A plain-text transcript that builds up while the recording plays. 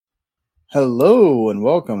Hello and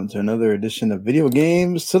welcome to another edition of Video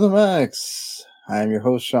Games to the Max. I am your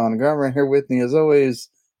host, Sean Garmer, and here with me, as always,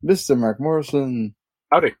 Mr. Mark Morrison.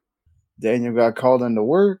 Howdy. Daniel got called into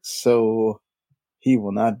work, so he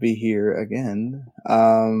will not be here again,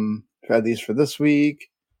 at least for this week.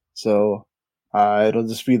 So it'll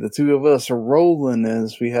just be the two of us rolling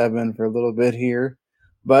as we have been for a little bit here.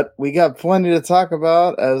 But we got plenty to talk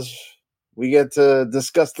about as we get to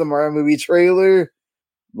discuss the Mario movie trailer.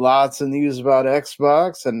 Lots of news about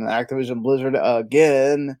Xbox and Activision Blizzard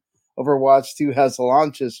again. Overwatch 2 has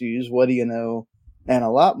launch issues. What do you know? And a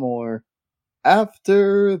lot more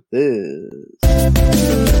after this.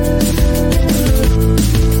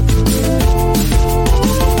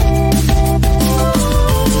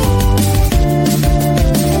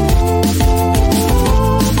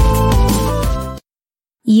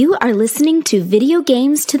 You are listening to Video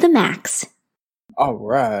Games to the Max. All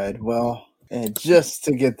right. Well, and just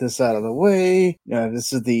to get this out of the way, if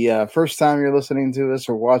this is the first time you're listening to us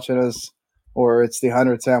or watching us, or it's the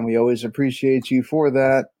 100th time, we always appreciate you for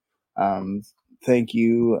that. Thank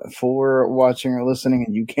you for watching or listening,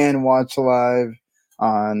 and you can watch live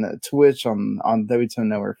on Twitch, on VG2M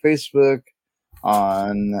Network Facebook,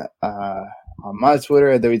 on my Twitter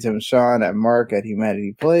at VG2M at Mark at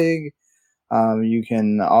Humanity Plague. You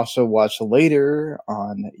can also watch later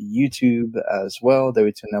on YouTube as well,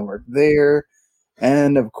 VG2M Network there.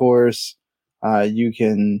 And of course, you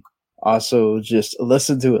can also just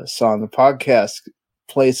listen to us on the podcast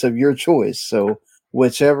place of your choice. So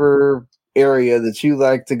whichever area that you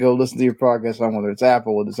like to go listen to your podcast on, whether it's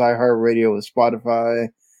Apple, whether it's iHeartRadio, with Spotify,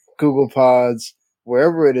 Google Pods,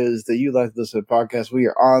 wherever it is that you like to listen to podcasts, we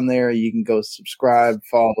are on there. You can go subscribe,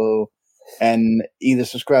 follow, and either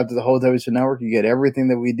subscribe to the whole VG2M Network. You get everything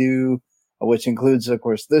that we do, which includes, of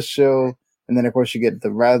course, this show. And then, of course, you get the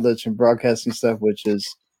Radlich and broadcasting stuff, which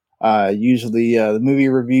is usually the movie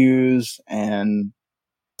reviews and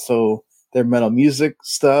so their metal music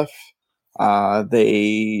stuff.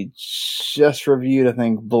 They just reviewed, I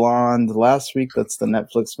think, Blonde last week. That's the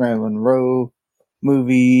Netflix Marilyn Monroe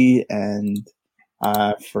movie. And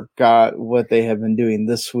I forgot what they have been doing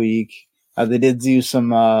this week. They did do some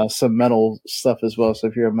metal stuff as well. So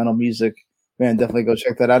if you're a metal music fan, definitely go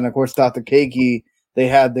check that out. And of course, Dr. Keiki, they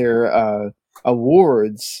had their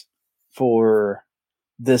awards for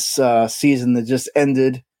this season that just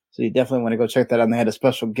ended. So you definitely want to go check that out. And they had a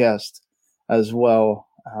special guest as well.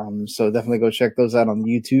 So definitely go check those out on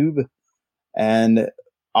YouTube and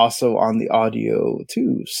also on the audio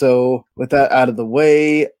too. So with that out of the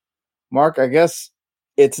way, Mark, I guess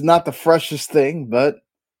it's not the freshest thing, but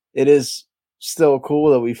it is still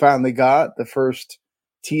cool that we finally got the first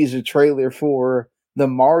teaser trailer for the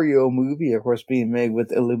Mario movie, of course, being made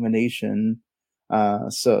with Illumination.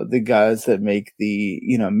 So the guys that make the,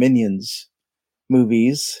 Minions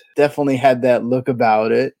movies definitely had that look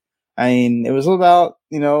about it. I mean, it was about,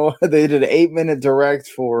 they did an 8-minute direct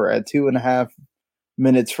for a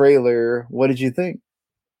 2.5-minute trailer. What did you think?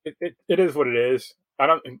 It is what it is. I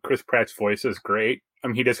don't think Chris Pratt's voice is great. I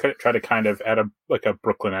mean, he just tried to kind of add a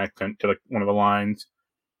Brooklyn accent to one of the lines.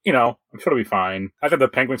 I'm sure it'll be fine. I thought the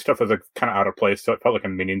penguin stuff was kind of out of place, so it felt like a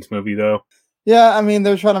Minions movie, though. Yeah, I mean,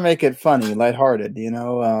 they're trying to make it funny, lighthearted,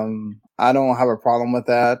 I don't have a problem with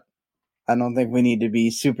that. I don't think we need to be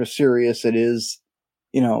super serious. It is,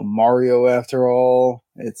 Mario after all.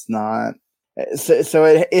 It's not. So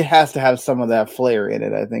it has to have some of that flair in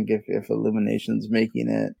it, I think, if Illumination's making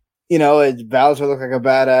it. Bowser looked like a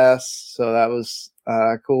badass, so that was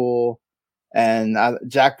cool. And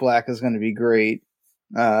Jack Black is going to be great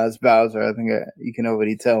as Bowser. I think you can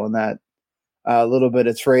already tell in that little bit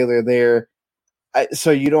of trailer there.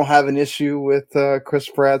 So you don't have an issue with Chris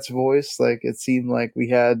Pratt's voice? Like, it seemed like we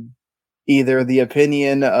had either the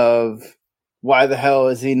opinion of why the hell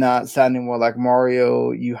is he not sounding more like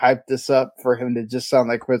Mario? You hyped this up for him to just sound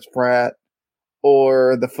like Chris Pratt,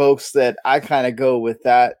 or the folks that I kind of go with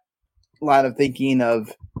that line of thinking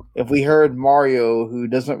of, if we heard Mario, who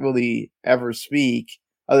doesn't really ever speak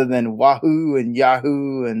other than wahoo and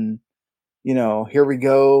yahoo and here we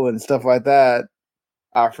go and stuff like that,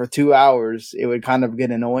 for 2 hours, it would kind of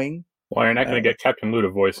get annoying. Well, you're not going to get Captain Lou to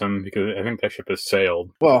voice him, because I think that ship has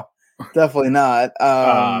sailed. Well, definitely not.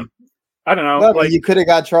 I don't know. No, you could have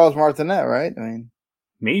got Charles Martinet, right? I mean,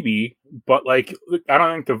 maybe, but I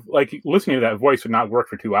don't think listening to that voice would not work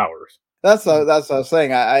for 2 hours. That's what I was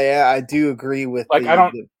saying. I do agree with. I think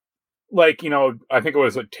it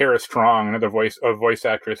was Tara Strong, another voice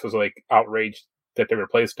actress, was outraged that they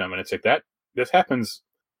replaced him, and it's like that. This happens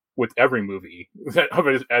with every movie of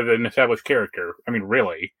an established character. I mean,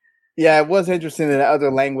 really. Yeah, it was interesting that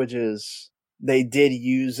other languages they did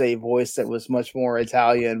use a voice that was much more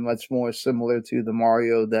Italian, much more similar to the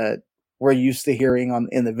Mario that we're used to hearing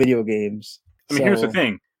in the video games. I mean, here's the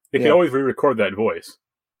thing. They could always re-record that voice.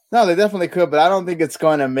 No, they definitely could, but I don't think it's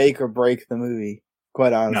going to make or break the movie,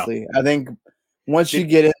 quite honestly. No. I think once you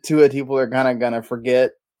get into it, people are kind of going to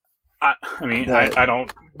forget. I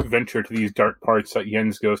don't venture to these dark parts that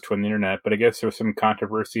Jens goes to on the internet, but I guess there was some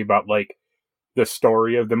controversy about, like, the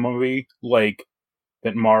story of the movie, like,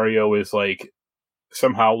 that Mario is, like,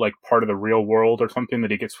 somehow, like, part of the real world or something,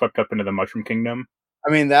 that he gets swept up into the Mushroom Kingdom.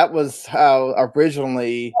 I mean, that was how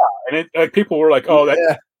originally... Yeah, and people were like, oh,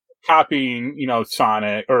 that's copying,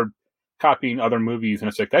 Sonic, or copying other movies, and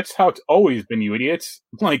it's like, that's how it's always been, you idiots.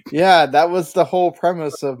 Like, yeah, that was the whole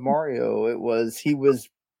premise of Mario. It was, he was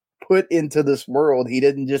put into this world. He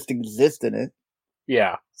didn't just exist in it.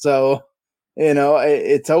 Yeah. So,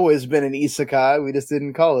 it's always been an isekai. We just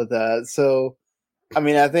didn't call it that. So, I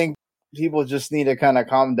mean, I think people just need to kind of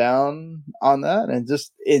calm down on that and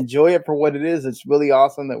just enjoy it for what it is. It's really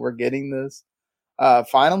awesome that we're getting this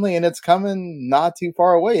finally, and it's coming not too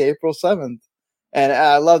far away, April 7th. And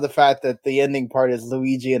I love the fact that the ending part is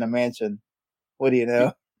Luigi in a mansion. What do you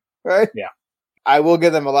know? Right? Yeah. I will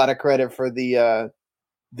give them a lot of credit for the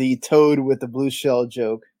Toad with the blue shell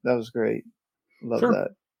joke. That was great. Love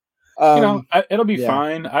that. It'll be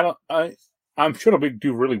fine. I'm sure it'll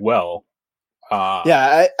do really well.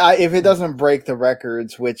 If it doesn't break the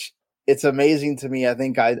records, which it's amazing to me. I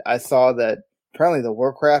think I saw that apparently the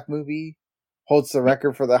Warcraft movie holds the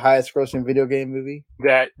record for the highest grossing video game movie.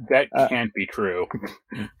 That can't be true.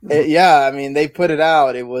 I mean, they put it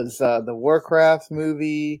out. It was the Warcraft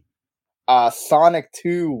movie. Sonic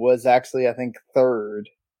 2 was actually, I think, third.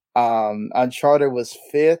 Uncharted was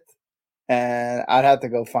fifth, and I'd have to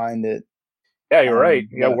go find it. Yeah, you're right.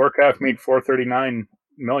 Yeah, Warcraft made $439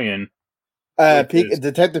 million.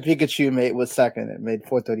 Detective Pikachu was second. It made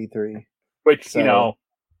 433. Which,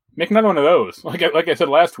 make another one of those. Like I said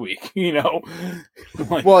last week,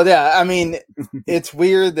 Well, yeah, I mean, it's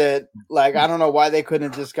weird that, like, I don't know why they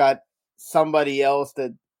couldn't have just got somebody else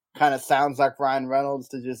that kind of sounds like Ryan Reynolds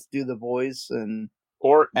to just do the voice and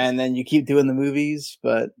then you keep doing the movies,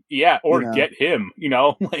 but get him,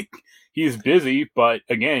 like, he's busy, but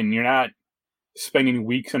again, you're not spending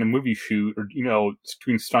weeks on a movie shoot or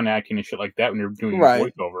doing stunt acting and shit like that when you're doing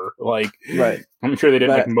voiceover. Like, I'm sure they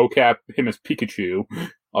didn't mocap him as Pikachu,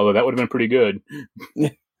 although that would have been pretty good.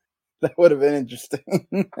 That would have been interesting.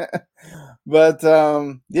 But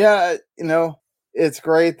it's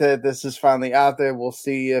great that this is finally out there. We'll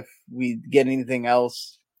see if we get anything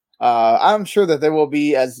else. I'm sure that there will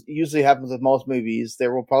be, as usually happens with most movies,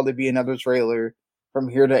 there will probably be another trailer from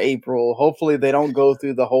here to April. Hopefully they don't go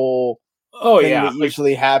through the whole thing that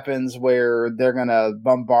usually happens where they're going to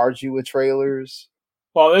bombard you with trailers.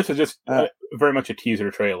 Well, this is just very much a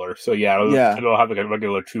teaser trailer. So it'll have like a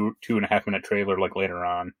regular 2.5 minute trailer like later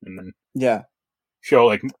on, and then show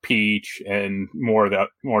like Peach and more of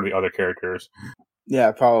the other characters.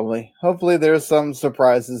 Yeah, probably. Hopefully there's some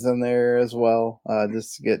surprises in there as well,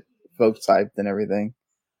 just to get folks hyped and everything.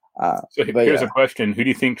 So here's a question: who do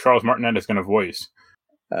you think Charles Martinet is going to voice?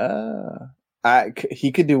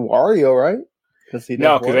 He could do Wario, right? Because they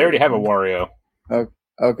already have a Wario. Oh,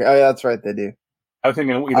 okay. Oh, yeah, that's right. They do. I was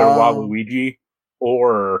thinking either Waluigi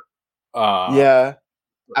or... I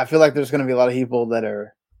feel like there's going to be a lot of people that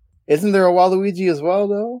are... Isn't there a Waluigi as well,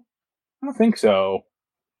 though? I don't think so.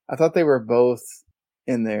 I thought they were both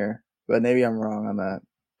in there, but maybe I'm wrong on that.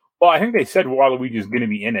 Well, I think they said Waluigi's going to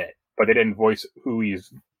be in it, but they didn't voice who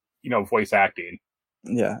he's, voice acting.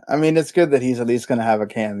 Yeah, I mean, it's good that he's at least going to have a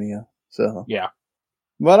cameo, so... Yeah.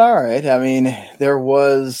 But alright, I mean, there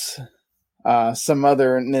was... some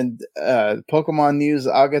other Pokemon news.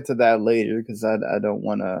 I'll get to that later because I don't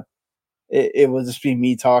want to. It will just be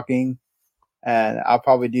me talking, and I'll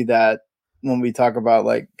probably do that when we talk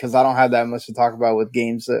about because I don't have that much to talk about with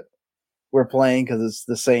games that we're playing because it's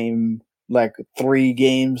the same 3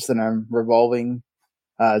 games that I'm revolving,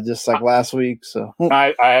 just like last week. So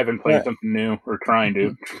I haven't played something new or trying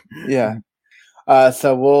to. Yeah.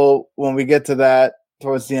 So when we get to that.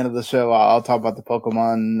 Towards the end of the show, I'll talk about the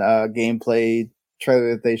Pokemon gameplay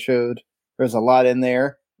trailer that they showed. There's a lot in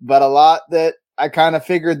there, but a lot that I kind of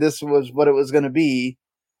figured this was what it was going to be,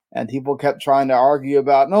 and people kept trying to argue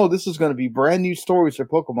about, no, this is going to be brand new stories for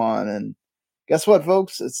Pokemon, and guess what,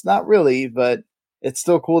 folks? It's not really, but it's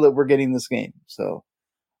still cool that we're getting this game. So,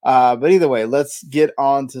 but either way, let's get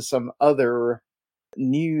on to some other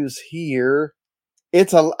news here.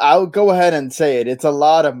 I'll go ahead and say it. It's a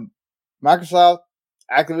lot of Microsoft,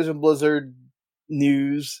 Activision Blizzard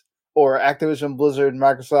news, or Activision Blizzard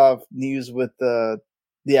Microsoft news with the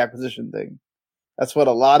acquisition thing. That's what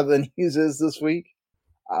a lot of the news is this week.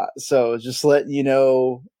 So just letting you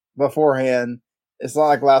know beforehand, it's not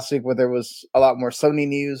like last week where there was a lot more Sony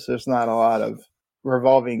news. There's not a lot of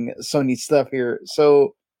revolving Sony stuff here.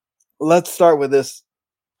 So let's start with this.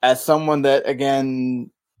 As someone that,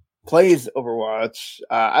 again, plays Overwatch,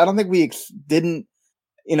 I don't think we didn't,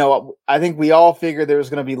 I think we all figured there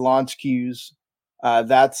was going to be launch queues.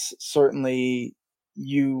 That's certainly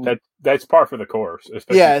That's par for the course.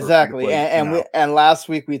 Yeah, exactly. And last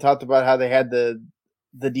week we talked about how they had the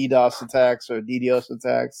DDoS attacks or DDoS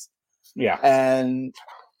attacks. Yeah. And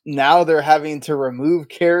now they're having to remove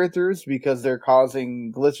characters because they're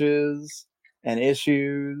causing glitches and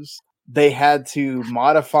issues. They had to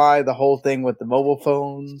modify the whole thing with the mobile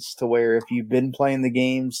phones to where if you've been playing the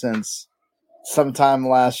game since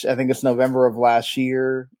sometime I think it's November of last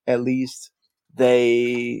year, at least,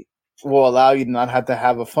 they will allow you to not have to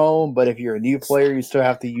have a phone, but if you're a new player, you still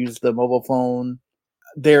have to use the mobile phone.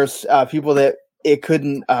 There's people that it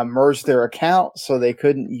couldn't merge their account, so they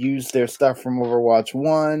couldn't use their stuff from Overwatch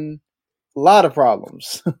 1. A lot of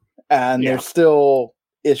problems. And there's still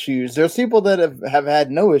issues. There's people that have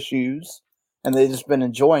had no issues, and they've just been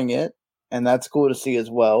enjoying it, and that's cool to see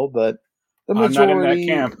as well, but the majority... I'm not in that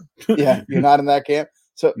camp. Yeah, you're not in that camp?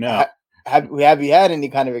 So no. Have you had any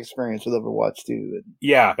kind of experience with Overwatch 2?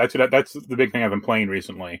 Yeah, that's the big thing I've been playing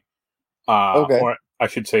recently. Okay. Or I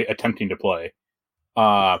should say attempting to play.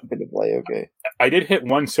 Okay. I did hit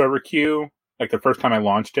one server queue, like the first time I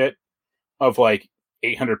launched it, of like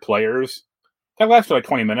 800 players. That lasted like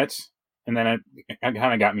 20 minutes, and then it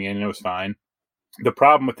kind of got me in, and it was fine. The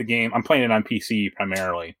problem with the game, I'm playing it on PC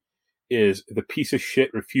primarily, is the piece of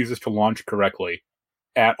shit refuses to launch correctly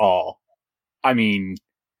at all. I mean,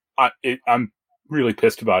 I'm really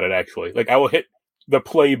pissed about it, actually. Like, I will hit the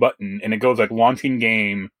play button, and it goes like launching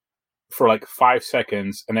game for like 5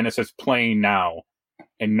 seconds, and then it says playing now,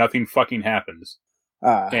 and nothing fucking happens.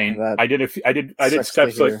 And I did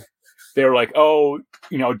steps like they were like, oh,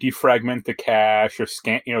 defragment the cache or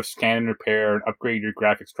scan and repair and upgrade your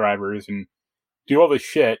graphics drivers and do all this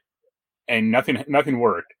shit, and nothing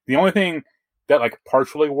worked. The only thing that like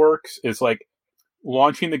partially works is like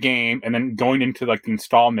launching the game and then going into like the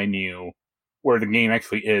install menu where the game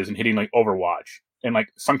actually is and hitting like Overwatch, and like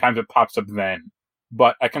sometimes it pops up then.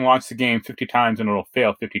 But I can launch the game 50 times and it'll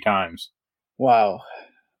fail 50 times. Wow.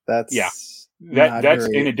 That's that's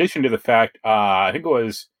great. In addition to the fact, I think it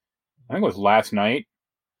was last night.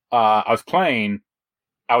 I was playing.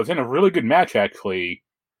 I was in a really good match actually,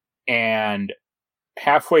 and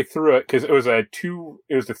halfway through it, because it was a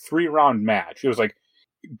 3-round match. It was like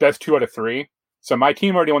best 2 out of 3. So my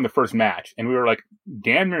team already won the first match, and we were like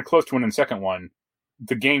damn near close to winning the second one.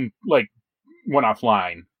 The game like went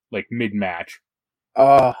offline like mid-match.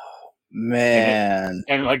 Oh man!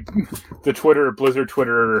 And like the Blizzard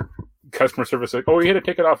Twitter customer service, like, oh, we had to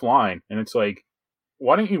take it offline, and it's like,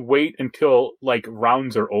 why don't you wait until like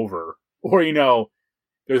rounds are over, or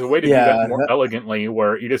there's a way to do that more elegantly,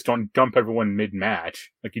 where you just don't dump everyone mid-match.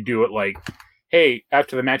 Like you do it like, hey,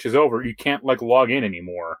 after the match is over, you can't like log in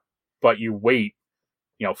anymore, but you wait,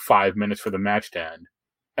 5 minutes for the match to end.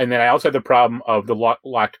 And then I also had the problem of the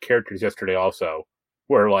locked characters yesterday, also,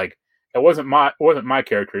 where like it wasn't my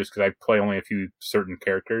characters because I play only a few certain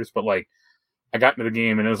characters, but like I got into the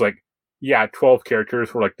game and it was like, 12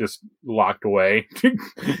 characters were like just locked away,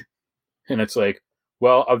 and it's like,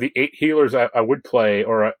 well, of the 8 healers I would play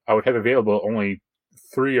or I would have available, only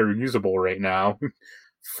 3 are usable right now.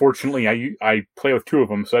 Fortunately, I play with 2 of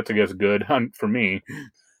them, so that's, I guess, good for me.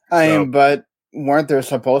 But weren't there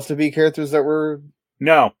supposed to be characters that were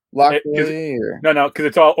locked away? No,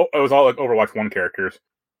 because it was all like Overwatch 1 characters.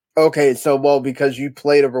 Okay, so because you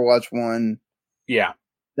played Overwatch 1,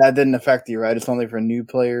 that didn't affect you, right? It's only for new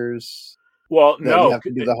players. Well, no, you have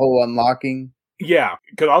to do the whole unlocking. Yeah,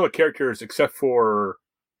 because all the characters except for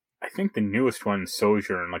I think the newest one,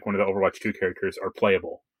 Sojourn, like one of the Overwatch 2 characters, are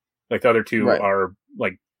playable. Like the other 2 are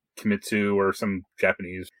like Kimitsu or some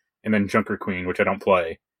Japanese, and then Junker Queen, which I don't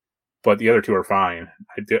play. But the other 2 are fine.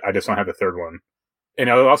 I just don't have the third one. And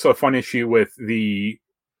it was also a fun issue with the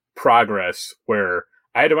progress, where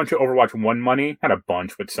I had a bunch of Overwatch 1 money, not a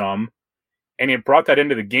bunch, but some, and it brought that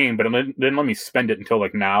into the game, but it didn't let me spend it until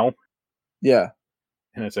like now. Yeah.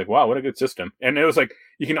 And it's like, wow, what a good system. And it was like,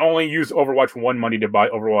 you can only use Overwatch 1 money to buy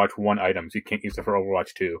Overwatch 1 items. You can't use it for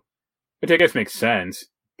Overwatch 2. Which I guess makes sense,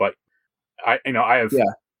 but I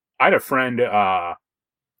had a friend, an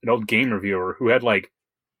old game reviewer, who had like,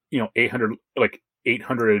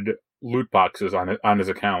 800 loot boxes on his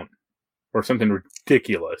account, or something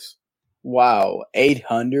ridiculous. Wow,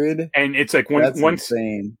 800? And it's like That's once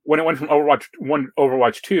insane. when it went from Overwatch 1 to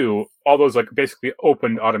Overwatch 2, all those like basically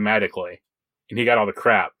opened automatically, and he got all the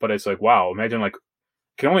crap. But it's like, wow, imagine like,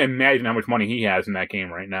 can only imagine how much money he has in that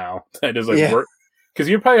game right now. That is like Yeah, work, because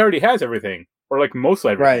he probably already has everything, or like most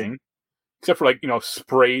right. everything, except for like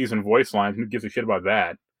sprays and voice lines. Who gives a shit about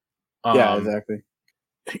that? Yeah, Um, exactly.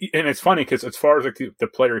 and it's funny because as far as like the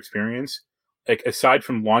player experience, like aside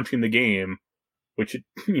from launching the game, which it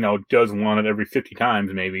does one every 50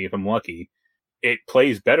 times maybe if I'm lucky, it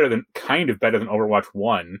plays better than Overwatch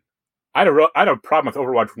 1. I had a problem with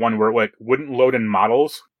Overwatch 1 where it like wouldn't load in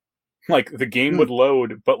models. Like the game Hmm. would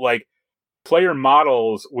load, but like player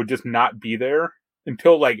models would just not be there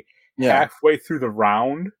until like Yeah, halfway through the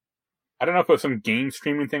round. I don't know if it was some game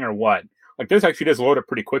streaming thing or what. Like this actually does load up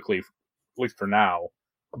pretty quickly, at least for now.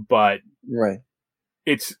 But right.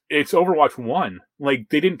 it's Overwatch 1. Like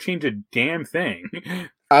they didn't change a damn thing.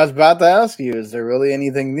 I was about to ask you, is there really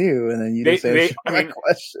anything new? And then you just answered I my mean,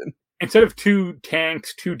 question. instead of 2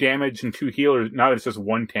 tanks, 2 damage, and 2 healers, now it's just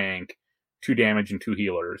 1 tank, 2 damage, and 2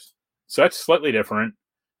 healers. So that's slightly different.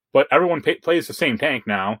 But everyone plays the same tank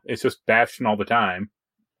now. It's just Bastion all the time.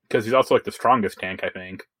 Because he's also like the strongest tank, I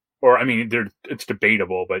think. Or, I mean, it's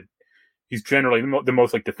debatable, but he's generally the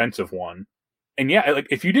most like defensive one. And yeah, like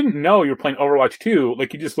if you didn't know you were playing Overwatch 2,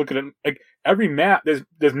 like you just look at it, like every map, there's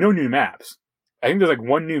no new maps. I think there's like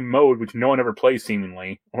one new mode which no one ever plays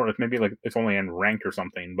seemingly, or maybe like it's only in ranked or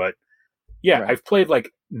something. But yeah, Right. I've played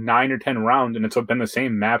like 9 or 10 rounds, and it's been the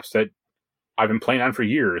same maps that I've been playing on for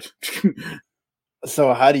years.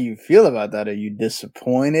 So how do you feel about that? Are you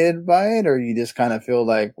disappointed by it, or you just kind of feel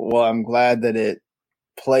like, well, I'm glad that it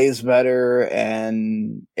plays better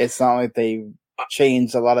and it's not like they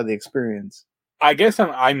changed a lot of the experience? I guess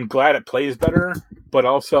I'm glad it plays better, but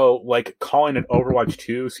also like calling it Overwatch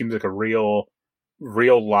 2 seems like a real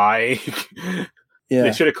lie.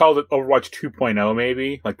 They Yeah, should have called it Overwatch 2.0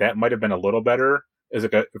 maybe. Like that might have been a little better as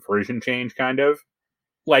like a version change kind of.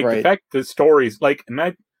 Like the right. fact the stories like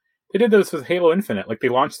they did this with Halo Infinite. Like they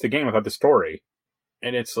launched the game without the story.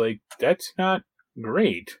 And it's like that's not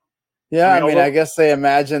great. I Yeah, mean, I mean, I although guess they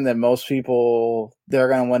imagine that most people, they're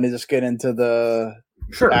going to want to just get into the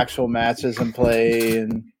sure. actual matches and play,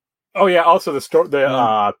 and Oh yeah, also the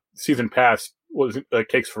yeah, season pass was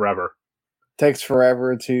takes forever. takes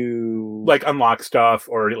forever to. Like unlock stuff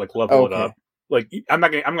or like level it Okay, up. Like I'm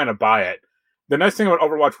gonna buy it. The nice thing about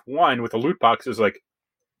Overwatch 1 with the loot box is like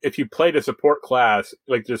if you played a support class,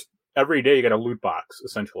 like just every day you get a loot box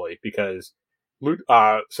essentially because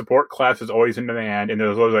support class is always in demand and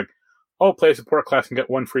there's always like, oh, play a support class and get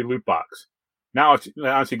 1 free loot box. Now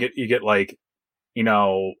you get like, you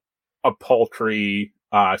know, a paltry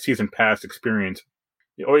season pass experience.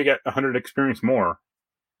 Or you get 100 experience more.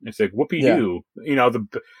 It's like whoopee yeah, doo.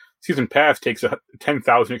 The season pass takes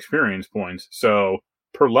 10,000 experience points, so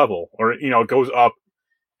per level, or it goes up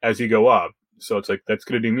as you go up. So it's like that's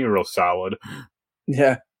going to do me real solid.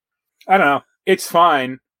 yeah, I don't know. It's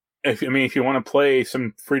fine. If you want to play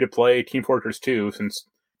some free to play Team Fortress 2, since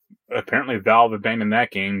apparently Valve abandoned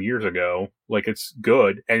that game years ago, like it's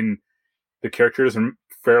good and the characters are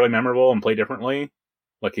fairly memorable and play differently.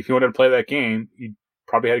 Like if you wanted to play that game, you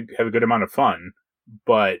probably have a good amount of fun.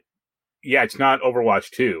 But yeah, it's not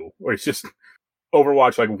Overwatch 2, or it's just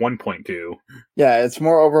Overwatch like 1.2. yeah. It's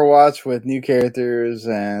more Overwatch with new characters,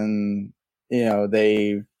 and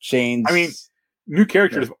they I mean, changed. new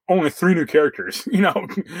characters, only 3 new characters,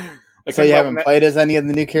 Like So you haven't played as any of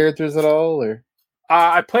the new characters at all, or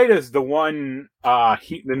I played as the one,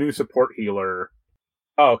 the new support healer.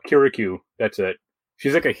 Oh, Kirikou, that's it.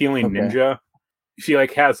 She's like a healing okay, ninja. She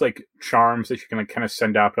like has like charms that she can like kind of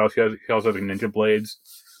send out, but she also has like ninja blades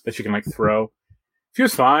that she can like throw. She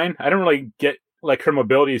was fine. I don't really get like her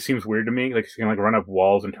mobility seems weird to me. Like she can like run up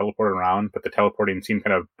walls and teleport around, but the teleporting seemed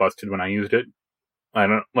kind of busted when I used it. I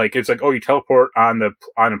don't like it's like, oh, you teleport on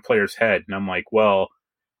a player's head, and I'm like, well,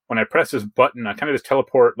 when I press this button, I kind of just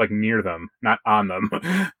teleport like near them, not on them.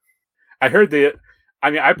 I heard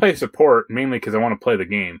I play support mainly because I want to play the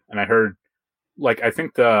game, and I heard like I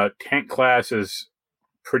think the tank class is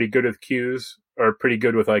pretty good with queues or pretty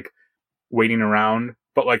good with like waiting around,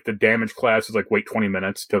 but like the damage class is like wait 20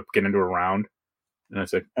 minutes to get into a round. And I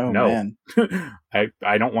was like, oh no, man,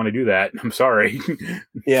 I don't want to do that. I'm sorry.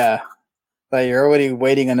 yeah. Like you're already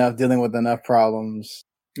waiting enough, dealing with enough problems.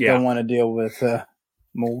 Yeah, Don't want to deal with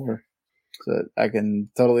more. So I can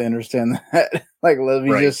totally understand that. Like, let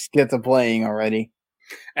me right. just get to playing already.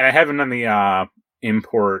 And I haven't done the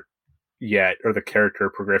import yet or the character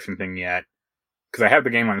progression thing yet because I have the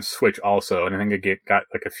game on Switch also, and I think got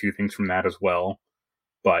like a few things from that as well.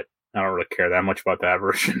 But I don't really care that much about that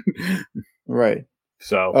version. Right.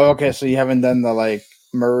 So. Oh, okay, so you haven't done the like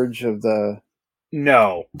merge of the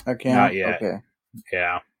No, account? not yet. Okay.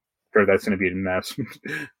 Yeah, sure, that's going to be a mess.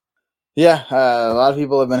 Yeah, a lot of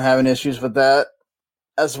people have been having issues with that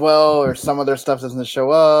as well, or some of their stuff doesn't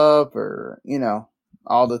show up, or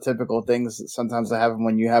all the typical things that sometimes happen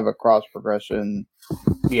when you have a cross progression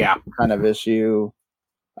kind of issue.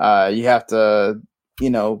 You have to,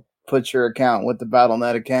 put your account with the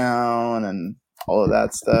BattleNet account and all of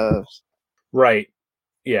that stuff. Right.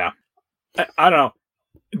 Yeah. I don't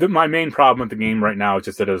know. My main problem with the game right now is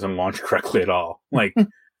just that it doesn't launch correctly at all.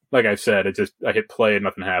 Like I said, I hit play and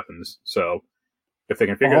nothing happens. So if they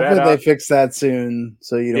can figure that out, hopefully they fix that soon,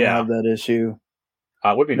 so you don't have that issue.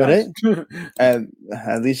 Would be nice. Hey,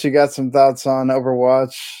 at least you got some thoughts on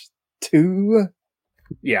Overwatch 2.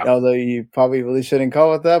 Yeah. Although you probably really shouldn't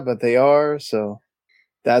call it that, but they are. So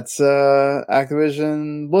that's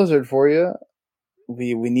Activision Blizzard for you.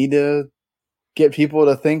 We need to get people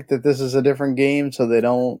to think that this is a different game, so they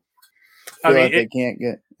don't feel like they can't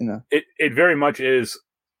get. It very much is.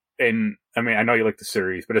 And I mean, I know you like the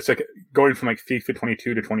series, but it's like going from like FIFA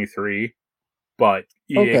 22 to 23, but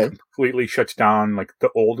EA completely shuts down like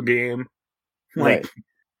the old game. Like, right.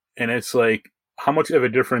 And it's like, how much of a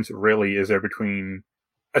difference really is there between,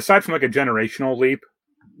 aside from like a generational leap,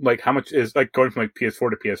 like how much is like going from like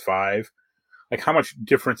PS4 to PS5? Like how much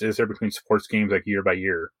difference is there between sports games like year by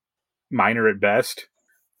year? Minor at best.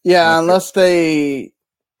 Yeah, unless they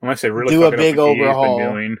really do a big overhaul,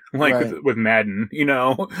 doing, like right. with Madden,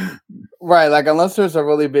 Right, like unless there's a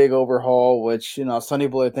really big overhaul, which some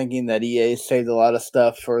people are thinking that EA saved a lot of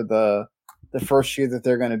stuff for the first year that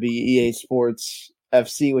they're going to be EA Sports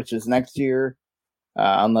FC, which is next year,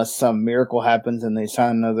 unless some miracle happens and they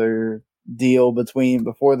sign another deal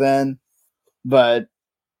before then. But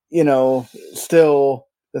still,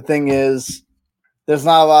 the thing is, there's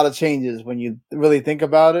not a lot of changes when you really think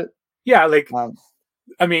about it. Yeah, like.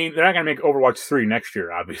 I mean, they're not going to make Overwatch 3 next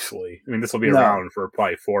year, obviously. I mean, this will be around for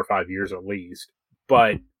probably 4 or 5 years at least.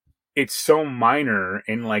 But it's so minor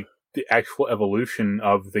in, like, the actual evolution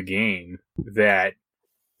of the game that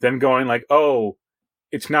them going like, oh,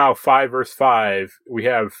 it's now 5 versus 5. We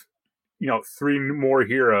have, 3 more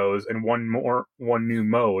heroes and one new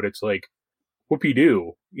mode. It's like,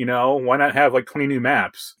 whoopee-doo, Why not have, like, 20 new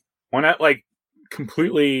maps? Why not, like,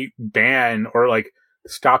 completely ban or, like,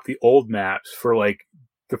 stop the old maps for, like,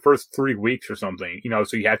 the first 3 weeks or something,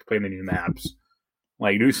 so you have to play the new maps.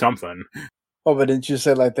 Like, do something. Oh, but didn't you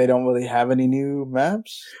say, like, they don't really have any new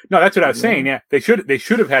maps? No, that's what I was saying, yeah. They should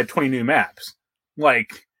have had 20 new maps,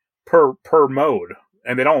 like, per mode.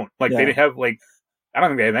 And they don't. Like, they have, like, I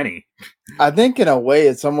don't think they have any. I think, in a way,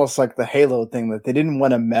 it's almost like the Halo thing, that they didn't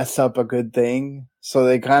want to mess up a good thing, so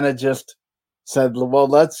they kind of just said, well,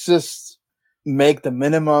 let's just make the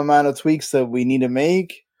minimum amount of tweaks that we need to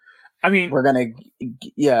make. I mean, we're gonna,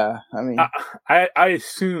 I mean, I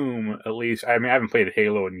assume, at least, I mean, I haven't played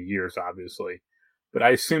Halo in years, obviously, but I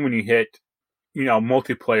assume when you hit,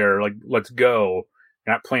 multiplayer, like, let's go,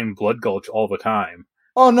 you're not playing Blood Gulch all the time.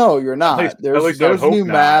 Oh no, you're not. There's new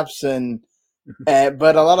maps and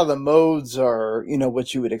but a lot of the modes are,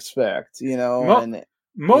 what you would expect,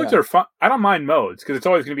 modes are fun. I don't mind modes because it's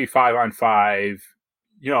always going to be 5-on-5,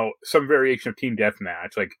 some variation of team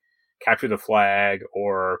deathmatch, like capture the flag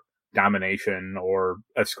or domination or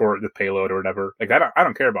escort the payload or whatever. Like, I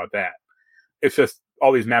don't care about that. It's just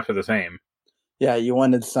all these maps are the same. Yeah, you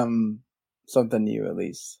wanted something new at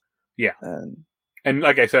least. Yeah. And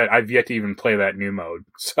like I said, I've yet to even play that new mode.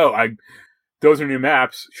 So those are new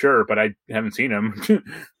maps, sure, but I haven't seen them.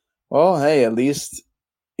 Well, hey, at least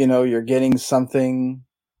you're getting something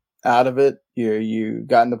out of it. You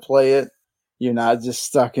gotten to play it. You're not just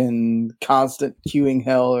stuck in constant queuing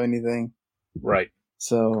hell or anything. Right.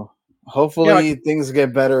 So hopefully things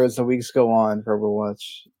get better as the weeks go on for Overwatch.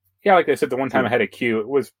 Yeah, like I said, the one time I had a queue, it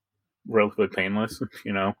was relatively painless,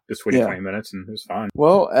 just waiting 20 minutes and it was fine.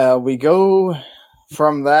 Well, we go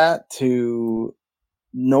from that to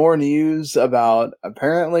more news about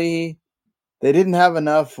apparently they didn't have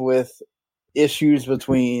enough with issues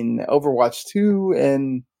between Overwatch 2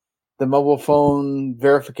 and the mobile phone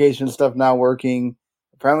verification stuff not working.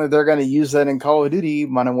 Apparently they're going to use that in Call of Duty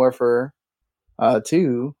Modern Warfare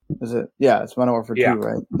 2. Is it? Yeah, it's Modern Warfare 2,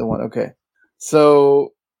 right? The one. Okay.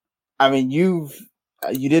 So, I mean, you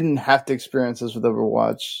didn't have to experience this with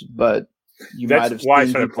Overwatch, but might have. That's why I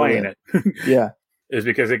started playing it. Yeah. Is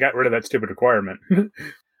because they got rid of that stupid requirement.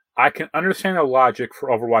 I can understand the logic for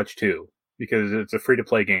Overwatch 2 because it's a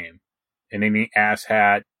free-to-play game, and any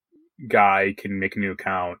asshat guy can make a new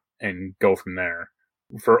account and go from there.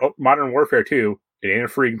 For Modern Warfare 2, It ain't a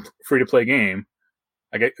free to play game.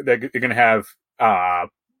 They're going to have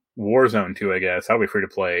Warzone 2, I guess. That'll be free to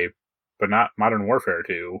play, but not Modern Warfare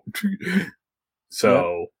 2.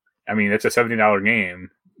 So, I mean, it's a $70 game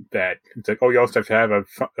that it's like, oh, you also have to have a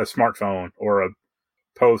smartphone or a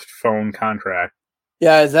post-phone contract.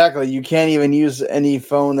 Yeah, exactly. You can't even use any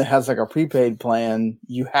phone that has like a prepaid plan.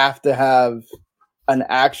 You have to have an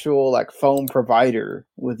actual like phone provider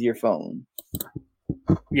with your phone.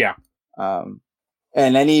 Yeah. And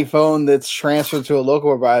any phone that's transferred to a local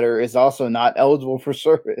provider is also not eligible for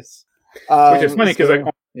service. Which is funny because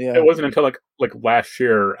it wasn't until like last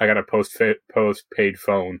year I got a post-paid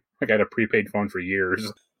phone. I got a prepaid phone for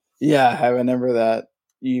years. Yeah, I remember that.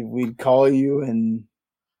 We'd call you and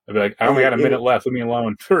I'd be like, I only got a minute left. Leave me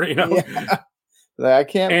alone. Yeah. Like, I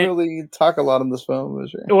can't really talk a lot on this phone.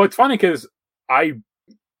 Well, it's funny because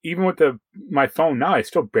even with my phone now, I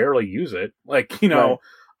still barely use it. Like, right.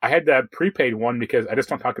 I had that prepaid one because I just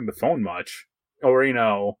don't talk on the phone much. Or,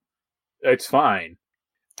 it's fine.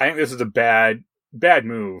 I think this is a bad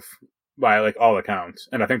move by like all accounts.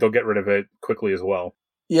 And I think they'll get rid of it quickly as well.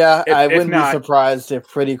 Yeah, I wouldn't be surprised if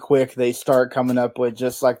pretty quick they start coming up with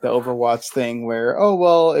just like the Overwatch thing where, oh,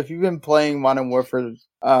 well, if you've been playing Modern Warfare,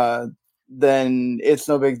 then it's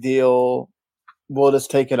no big deal. We'll just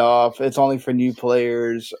take it off. It's only for new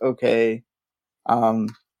players. Okay. I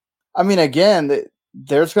mean, again,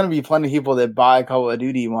 there's going to be plenty of people that buy Call of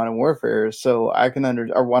Duty Modern Warfare, so I can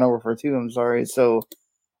or Modern Warfare 2, I'm sorry. So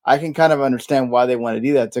I can kind of understand why they want to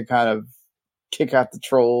do that, to kind of kick out the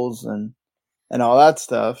trolls and all that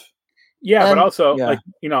stuff. Yeah, but also, like,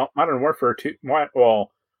 Modern Warfare 2,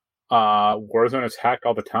 Warzone is hacked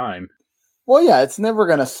all the time. Well, yeah, it's never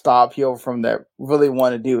going to stop people from that really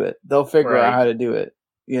want to do it. They'll figure out how to do it.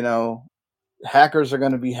 Hackers are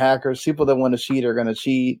going to be hackers. People that want to cheat are going to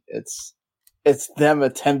cheat. It's them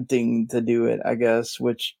attempting to do it, I guess,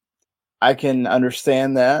 which I can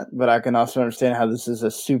understand that, but I can also understand how this is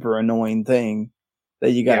a super annoying thing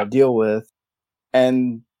that you got to deal with.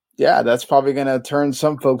 And yeah, that's probably going to turn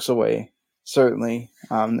some folks away, certainly.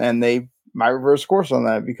 And they might reverse course on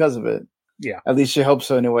that because of it. Yeah. At least you hope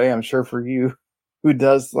so anyway, I'm sure, for you, who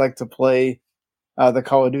does like to play the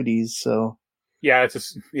Call of Duties. So yeah,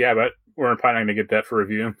 but we're probably not going to get that for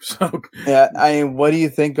review. So yeah, I mean, what do you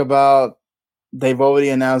think about? They've already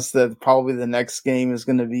announced that probably the next game is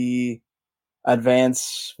going to be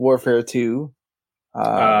Advanced Warfare 2.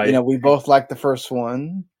 We both like the first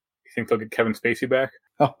one. You think they'll get Kevin Spacey back?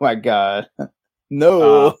 Oh my god.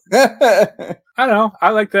 No. I don't know.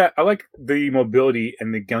 I like that. I like the mobility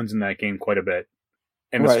and the guns in that game quite a bit.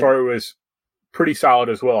 And the story was pretty solid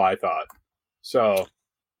as well, I thought. So,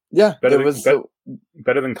 yeah, better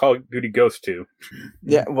than Call of Duty Ghost 2.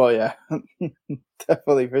 Yeah, well, yeah.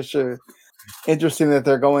 Definitely, for sure. Interesting that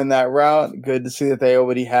they're going that route. Good to see that they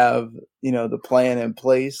already have, the plan in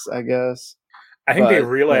place, I guess. I think they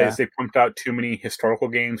realized they pumped out too many historical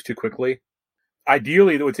games too quickly.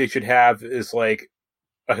 Ideally, what they should have is like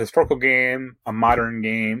a historical game, a modern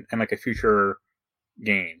game, and like a future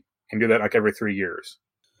game, and do that like every 3 years.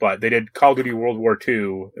 But they did Call of Duty World War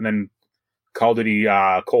II, and then Call of Duty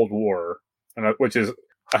Cold War, which is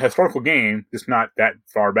a historical game, just not that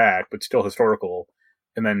far back, but still historical.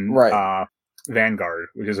 And then Vanguard,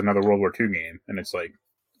 which is another World War II game, and it's like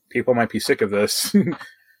people might be sick of this.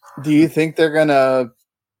 Do you think they're gonna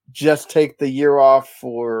just take the year off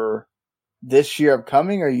for this year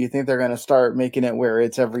upcoming, or you think they're going to start making it where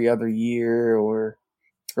it's every other year, or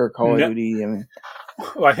for Call of Duty? I mean,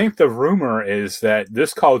 well, I think the rumor is that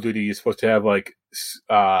this Call of Duty is supposed to have like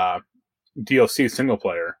DLC single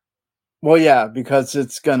player. Well, yeah, because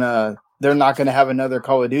they're not gonna have another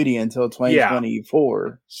Call of Duty until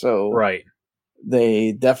 2024. So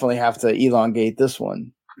they definitely have to elongate this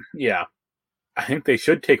one. Yeah, I think they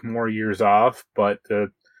should take more years off, but the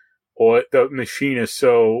machine is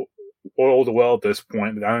so oiled well at this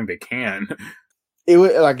point that I think they can. It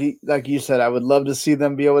would, like you said, I would love to see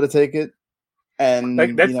them be able to take it and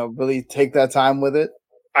really take that time with it.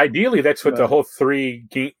 Ideally, that's what the whole three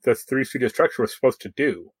studio structure was supposed to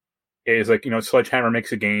do. Is like, Sledgehammer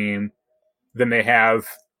makes a game, then they have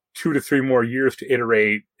 2 to 3 more years to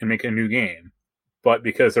iterate and make a new game. But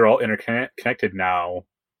because they're all interconnected now,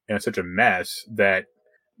 and it's such a mess that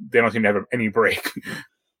they don't seem to have any break.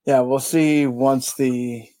 Yeah, we'll see when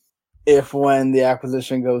the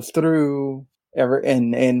acquisition goes through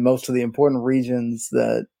in most of the important regions,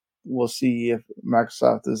 that we'll see if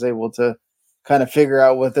Microsoft is able to kind of figure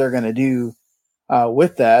out what they're going to do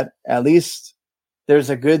with that. At least there's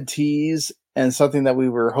a good tease and something that we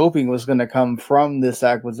were hoping was going to come from this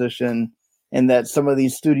acquisition, and that some of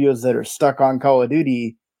these studios that are stuck on Call of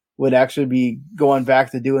Duty would actually be going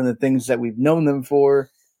back to doing the things that we've known them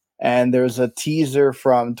for. And there's a teaser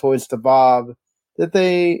from Toys for Bob,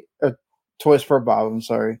 I'm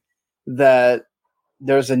sorry, that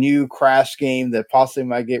there's a new Crash game that possibly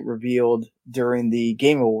might get revealed during the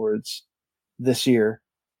Game Awards this year.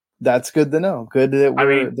 That's good to know. Good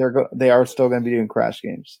that they are still going to be doing Crash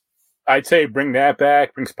games. I'd say bring that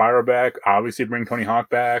back, bring Spyro back, obviously bring Tony Hawk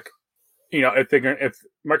back. If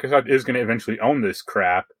Microsoft is going to eventually own this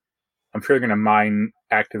crap, I'm sure they're going to mine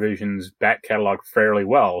Activision's back catalog fairly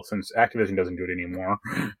well, since Activision doesn't do it anymore.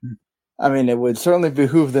 I mean, it would certainly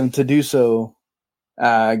behoove them to do so.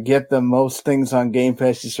 Get the most things on Game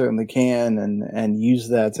Pass you certainly can, and use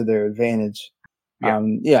that to their advantage.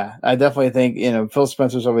 Yeah. I definitely think, Phil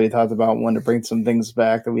Spencer's already talked about wanting to bring some things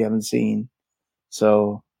back that we haven't seen.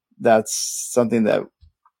 So that's something that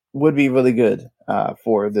would be really good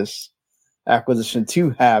for this acquisition to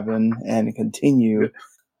happen and continue.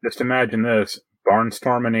 Just imagine this,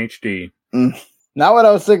 Barnstorm in HD. Not what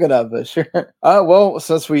I was thinking of, but sure. Well,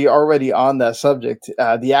 since we already on that subject,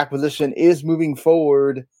 the acquisition is moving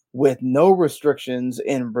forward with no restrictions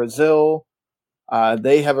in Brazil.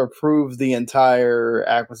 They have approved the entire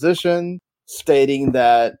acquisition, stating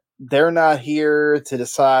that they're not here to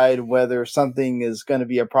decide whether something is going to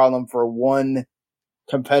be a problem for one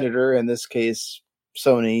competitor, in this case,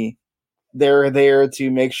 Sony. They're there to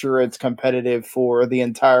make sure it's competitive for the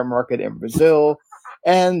entire market in Brazil.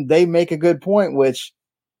 And they make a good point, which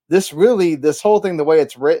this whole thing, the way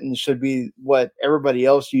it's written, should be what everybody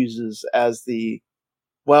else uses as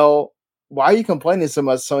why are you complaining so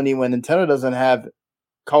much, Sony, when Nintendo doesn't have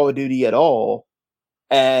Call of Duty at all?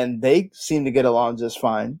 And they seem to get along just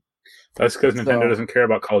fine. That's because Nintendo doesn't care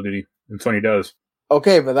about Call of Duty, and Sony does.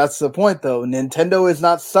 Okay, but that's the point, though. Nintendo is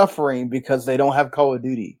not suffering because they don't have Call of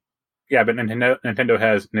Duty. Yeah, but Nintendo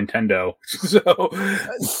has Nintendo. So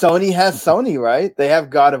Sony has Sony, right? They have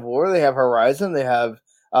God of War, they have Horizon, they have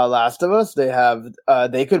Last of Us,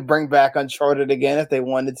 they could bring back Uncharted again if they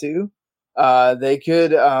wanted to. They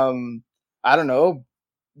could, I don't know.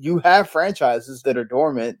 You have franchises that are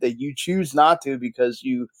dormant that you choose not to because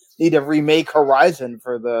you need to remake Horizon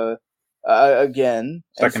for the again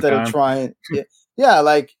second instead time. Of trying. Yeah,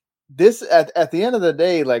 like this at the end of the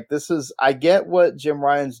day, like this is. I get what Jim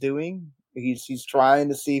Ryan's doing. He's trying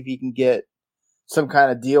to see if he can get some kind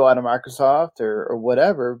of deal out of Microsoft or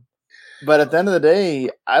whatever. But at the end of the day,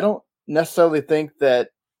 I don't necessarily think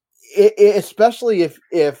that. Especially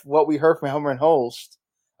if what we heard from Helmer and Holst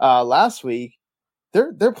last week.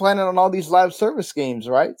 They're planning on all these live service games,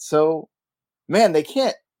 right? So, man, they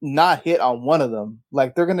can't not hit on one of them.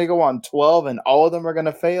 Like, they're going to go on 12 and all of them are going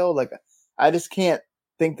to fail. Like, I just can't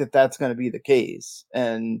think that that's going to be the case.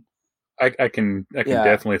 And I can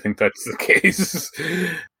definitely think that's the case.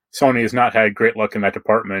 Sony has not had great luck in that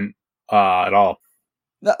department at all.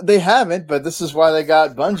 No, they haven't, but this is why they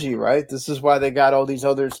got Bungie, right? This is why they got all these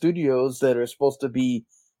other studios that are supposed to be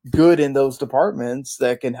good in those departments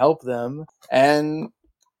that can help them. And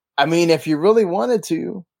I mean, if you really wanted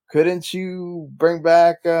to, couldn't you bring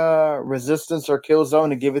back Resistance or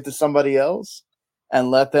Killzone and give it to somebody else and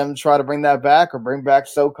let them try to bring that back, or bring back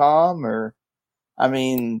SOCOM? Or I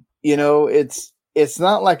mean, it's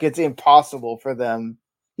not like it's impossible for them.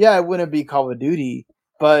 Yeah, it wouldn't be Call of Duty,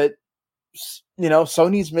 but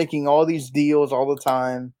Sony's making all these deals all the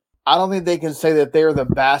time. I don't think they can say that they're the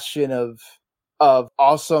bastion of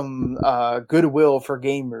awesome goodwill for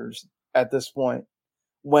gamers at this point,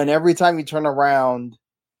 when every time you turn around,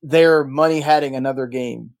 they're money hatting another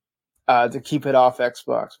game to keep it off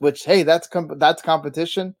Xbox. Which, hey, that's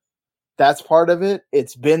competition. That's part of it.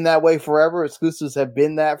 It's been that way forever. Exclusives have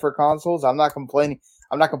been that for consoles. I'm not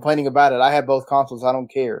complaining about it. I have both consoles. I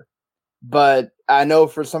don't care. But I know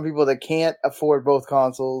for some people that can't afford both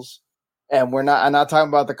consoles, and I'm not talking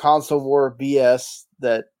about the console war BS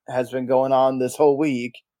that has been going on this whole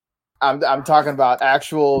week. I'm talking about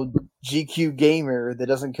actual GQ gamer that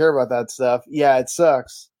doesn't care about that stuff. Yeah, it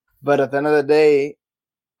sucks. But at the end of the day,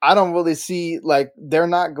 I don't really see, like, they're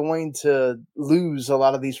not going to lose a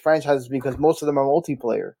lot of these franchises because most of them are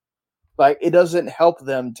multiplayer. Like, it doesn't help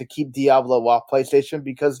them to keep Diablo off PlayStation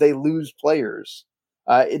because they lose players.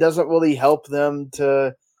 It doesn't really help them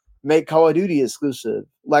to make Call of Duty exclusive.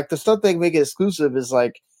 Like, the stuff they make it exclusive is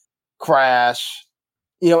like Crash,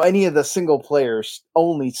 any of the single players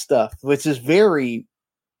only stuff, which is very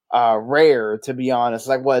rare, to be honest.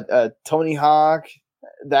 Like Tony Hawk,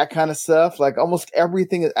 that kind of stuff. Like almost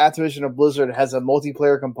everything at Activision or Blizzard has a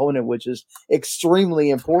multiplayer component, which is extremely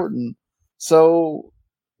important. So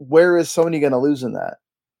where is Sony going to lose in that?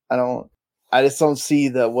 I just don't see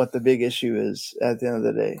what the big issue is at the end of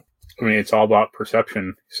the day. I mean, it's all about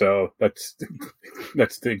perception. So that's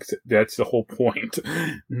the whole point.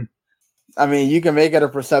 I mean, you can make it a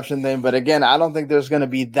perception thing, but again, I don't think there's going to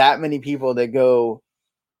be that many people that go,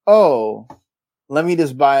 "Oh, let me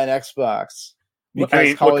just buy an Xbox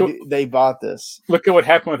because they bought this." Look at what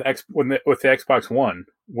happened with the Xbox One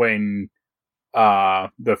when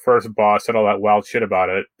the first boss said all that wild shit about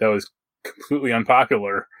it. That was completely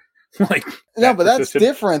unpopular. Like, no, but that's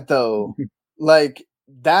different though. Like,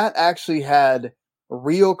 that actually had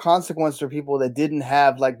real consequence for people that didn't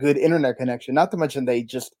have like good internet connection. Not to mention they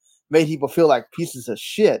just made people feel like pieces of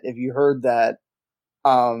shit. If you heard that,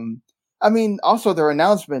 I mean, also their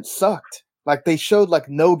announcement sucked. Like, they showed like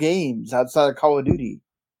no games outside of Call of Duty.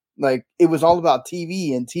 Like, it was all about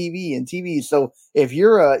TV and TV and TV. So if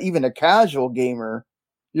you're even a casual gamer,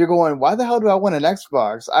 you're going, why the hell do I want an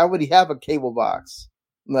Xbox? I already have a cable box.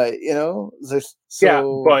 Like, you know, yeah,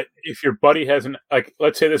 but if your buddy hasn't, like,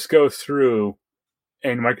 let's say this goes through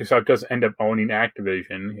and Microsoft does end up owning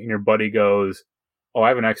Activision, and your buddy goes, "Oh, I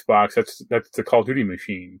have an Xbox. That's the Call of Duty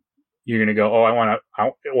machine." You're gonna go, "Oh, I want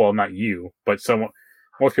to." Well, not you, but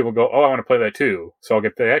most people go, "Oh, I want to play that too," so I'll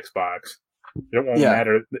get the Xbox. It won't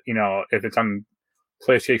matter, you know, if it's on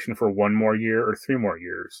PlayStation for 1 more year or 3 more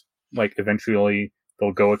years. Like, eventually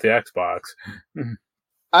they'll go with the Xbox.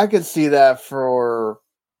 I could see that for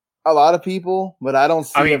a lot of people, but I don't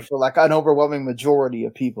see it for like an overwhelming majority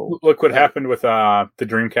of people. Look what happened with the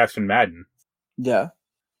Dreamcast and Madden. Yeah.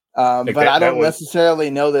 But I don't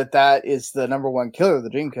necessarily know that is the number one killer of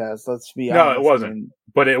the Dreamcast. Let's be honest. No, it wasn't.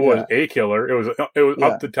 But it was a killer. It was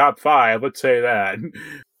up the top 5. Let's say that.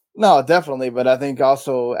 No, definitely. But I think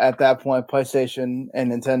also at that point, PlayStation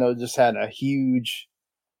and Nintendo just had a huge.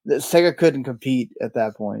 Sega couldn't compete at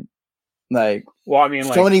that point. Like, well, I mean,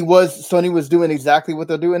 Sony was doing exactly what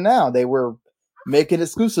they're doing now. They were making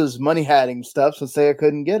exclusives, money hatting stuff, so Sega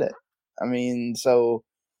couldn't get it. I mean, so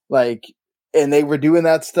like, and they were doing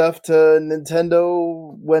that stuff to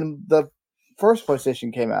Nintendo when the first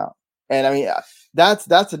PlayStation came out. And I mean, that's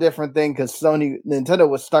a different thing because Nintendo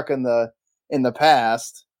was stuck in the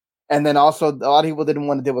past, and then also a lot of people didn't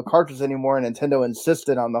want to deal with cartridges anymore, and Nintendo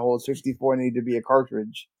insisted on the whole 64 needed to be a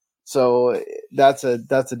cartridge. So that's a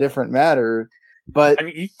different matter. But I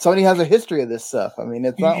mean, Sony has a history of this stuff. I mean,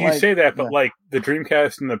 it's not you say that, but like the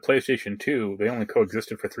Dreamcast and the PlayStation 2, they only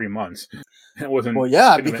coexisted for 3 months. It wasn't. Well,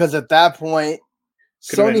 yeah, because at that point,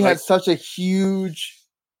 Sony had such a huge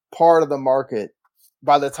part of the market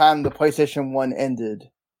by the time the PlayStation 1 ended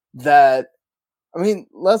that, I mean,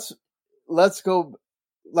 let's go.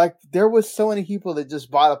 Like, there was so many people that just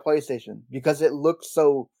bought a PlayStation because it looked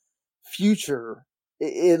so future.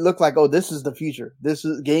 It looked like, oh, this is the future. That's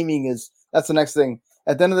the next thing.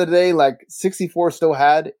 At the end of the day, like, 64 still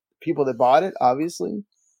had people that bought it, obviously,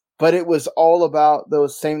 but it was all about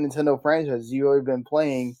those same Nintendo franchises you've already been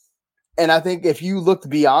playing. And I think if you looked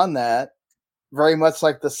beyond that, very much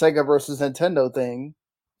like the Sega versus Nintendo thing,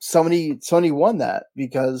 Sony won that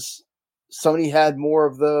because Sony had more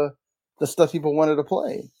of the stuff people wanted to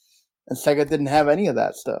play, and Sega didn't have any of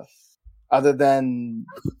that stuff other than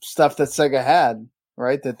stuff that Sega had,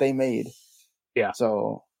 right, that they made. Yeah.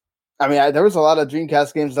 So, I mean, there was a lot of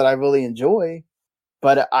Dreamcast games that I really enjoy,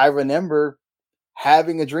 but I remember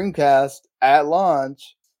having a Dreamcast at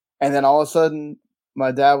launch, and then all of a sudden,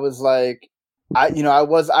 my dad was like, I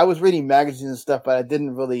was reading magazines and stuff, but I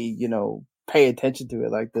didn't really, pay attention to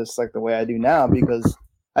it like this, like the way I do now, because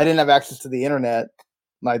I didn't have access to the internet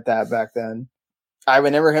like that back then. I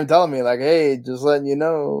remember him telling me, like, hey, just letting you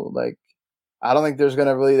know, like, I don't think there's going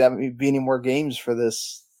to really be any more games for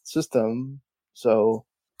this system. So,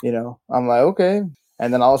 I'm like, okay.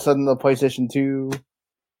 And then all of a sudden the PlayStation 2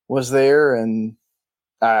 was there and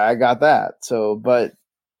I got that. So, but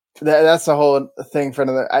that's the whole thing for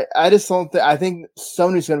another. I just don't I think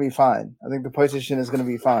Sony's going to be fine. I think the PlayStation is going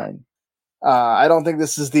to be fine. I don't think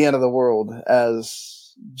this is the end of the world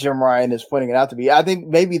as Jim Ryan is pointing it out to be. I think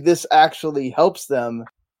maybe this actually helps them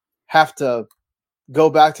have to go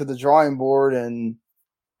back to the drawing board and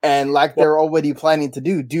like they're already planning to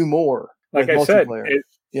do more. Like I said,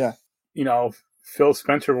 Phil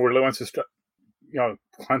Spencer really wants to,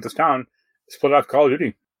 cleanse this down, split off Call of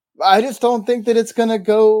Duty. I just don't think that it's going to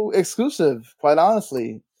go exclusive, quite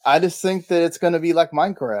honestly. I just think that it's going to be like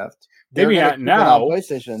Minecraft. Maybe not now. On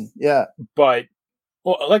PlayStation, yeah. But,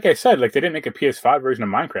 well, like I said, like they didn't make a PS5 version of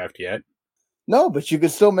Minecraft yet. No, but you can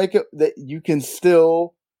still make it, that you can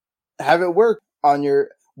still have it work on your...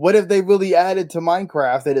 What if they really added to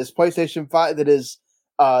Minecraft that is PlayStation 5, that is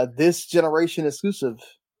this generation exclusive?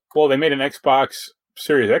 Well, they made an Xbox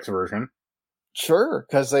Series X version. Sure,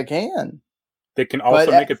 because they can. They can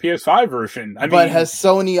also make a PS5 version. But has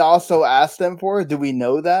Sony also asked them for it? Do we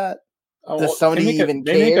know that? Does Sony even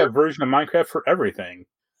care? They make a version of Minecraft for everything.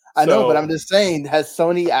 I know, but I'm just saying, has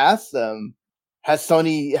Sony asked them? Has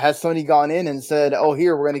Sony gone in and said, "Oh,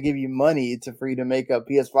 here, we're going to give you money for you to make a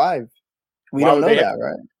PS5"? We don't know that,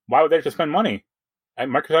 right? Why would they have to spend money?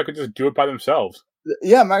 Microsoft could just do it by themselves.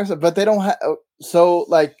 Yeah, Microsoft, but they don't have. So,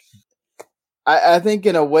 like, I think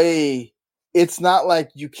in a way, it's not like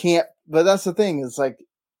you can't. But that's the thing. It's like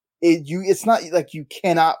it's not like you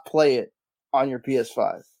cannot play it on your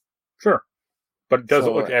PS5. Sure, but it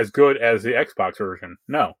doesn't look as good as the Xbox version.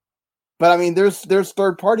 No. But I mean, there's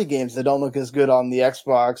third party games that don't look as good on the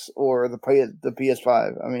Xbox or the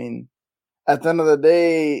PS5. I mean, at the end of the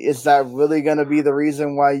day, is that really going to be the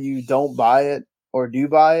reason why you don't buy it or do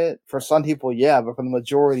buy it? For some people, yeah, but for the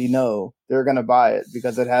majority, no, they're going to buy it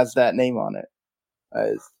because it has that name on it.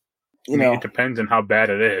 It depends on how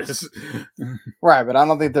bad it is. Right, but I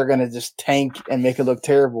don't think they're going to just tank and make it look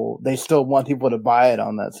terrible. They still want people to buy it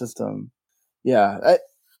on that system. Yeah,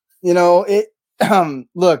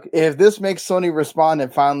 look, if this makes Sony respond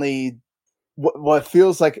and finally what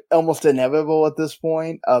feels like almost inevitable at this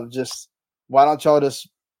point of just, why don't y'all just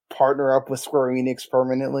partner up with Square Enix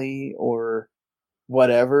permanently or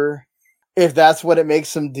whatever? If that's what it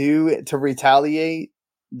makes them do to retaliate,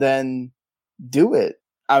 then do it.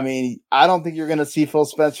 I mean, I don't think you're going to see Phil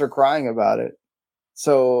Spencer crying about it.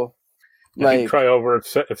 So, he'd cry over if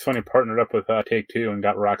Sony partnered up with Take-Two and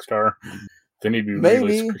got Rockstar. Then he'd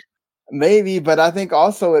be Maybe, but I think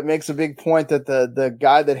also it makes a big point that the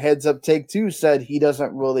guy that heads up Take-Two said he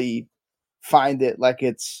doesn't really find it like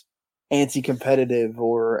it's anti-competitive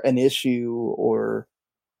or an issue or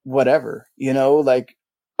whatever, like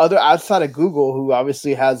outside of Google, who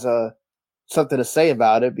obviously has something to say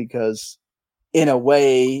about it because in a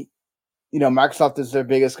way, Microsoft is their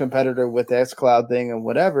biggest competitor with the xCloud thing and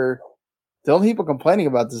whatever. The only people complaining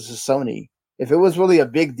about this is Sony. If it was really a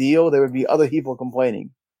big deal, there would be other people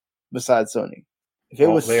complaining besides Sony. If it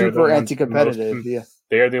was super anti-competitive,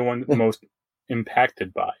 they are the ones most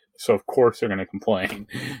impacted by it. So of course they're going to complain.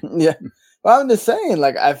 Yeah. Well, I'm just saying,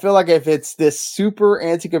 like, I feel like if it's this super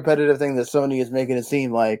anti-competitive thing that Sony is making it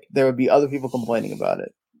seem like, there would be other people complaining about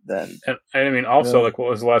it then. And I mean, also, like, what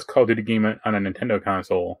was the last Call of Duty game on a Nintendo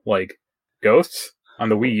console? Like, Ghosts on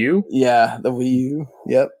the Wii U? Yeah, the Wii U.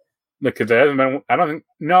 Yep. Because there hasn't been,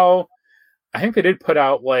 I think they did put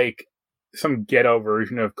out, like, some ghetto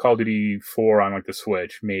version of Call of Duty 4 on, like, the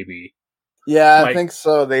Switch, maybe. Yeah, I think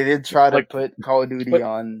so. They did try to put Call of Duty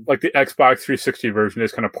on. Like the Xbox 360 version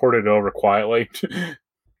is kind of ported over quietly.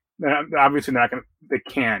 Obviously, they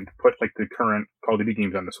can't put like the current Call of Duty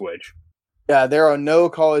games on the Switch. Yeah, there are no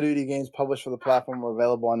Call of Duty games published for the platform or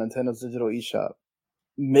available on Nintendo's digital eShop.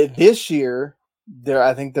 This year,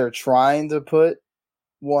 I think they're trying to put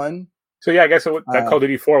one. So yeah, I guess that Call of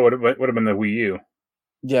Duty 4 would have been the Wii U.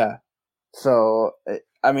 Yeah. So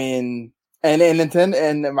I mean. And Nintendo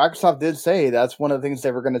and Microsoft did say that's one of the things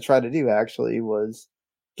they were going to try to do. Actually, was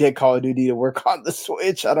get Call of Duty to work on the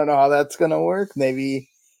Switch. I don't know how that's going to work. Maybe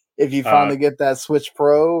if you finally get that Switch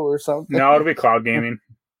Pro or something. No, it'll be cloud gaming.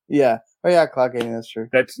 Yeah. Oh yeah, cloud gaming. That's true.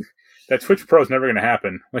 That Switch Pro is never going to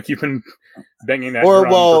happen. Like you've been banging that for 3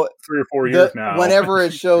 or 4 years now. Whenever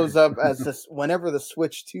it shows up whenever the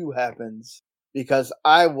Switch 2 happens, because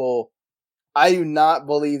I do not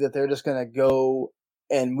believe that they're just going to go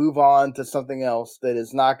and move on to something else that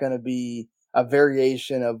is not going to be a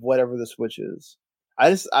variation of whatever the Switch is.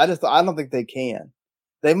 I don't think they can.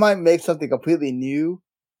 They might make something completely new,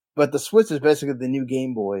 but the Switch is basically the new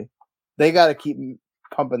Game Boy. They got to keep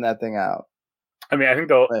pumping that thing out. I mean, I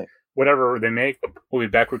think whatever they make will be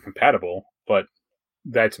backward compatible, but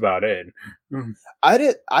that's about it. I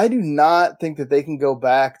do not think that they can go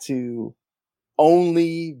back to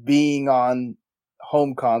only being on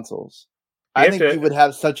home consoles. I think you would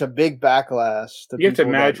have such a big backlash. You have to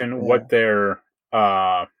imagine what their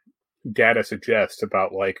data suggests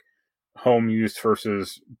about like home use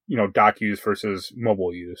versus dock use versus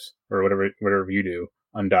mobile use or whatever you do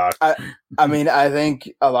undocked. I mean, I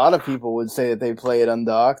think a lot of people would say that they play it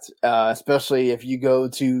undocked, especially if you go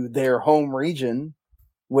to their home region,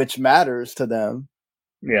 which matters to them.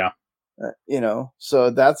 Yeah, so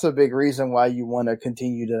that's a big reason why you want to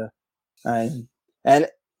continue to, and.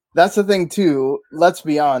 That's the thing, too. Let's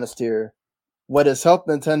be honest here. What has helped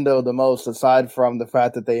Nintendo the most, aside from the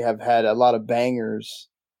fact that they have had a lot of bangers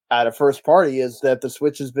out of first party, is that the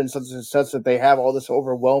Switch has been such a success that they have all this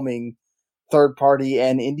overwhelming third party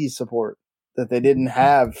and indie support that they didn't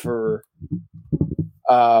have for,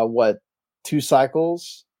 2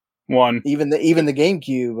 cycles? One. Even the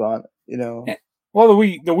GameCube, Well, the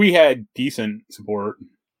Wii had decent support.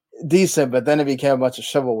 Decent, but then it became a bunch of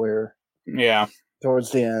shovelware. Yeah,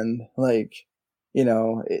 towards the end. Like, you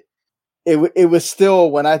know, it was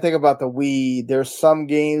still, when I think about the Wii, there's some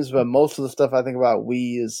games, but most of the stuff I think about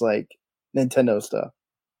Wii is like Nintendo stuff.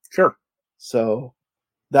 sure. So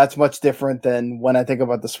that's much different than when I think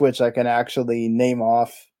about the Switch. I can actually name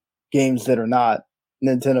off games that are not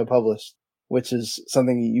Nintendo published, which is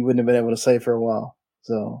something you wouldn't have been able to say for a while.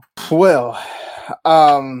 So, well,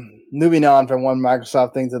 moving on from one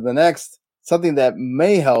Microsoft thing to the next, something that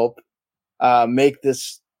may help make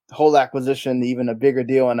this whole acquisition even a bigger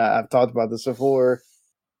deal. And I've talked about this before,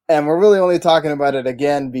 and we're really only talking about it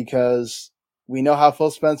again because we know how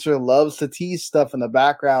Phil Spencer loves to tease stuff in the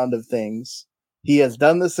background of things. He has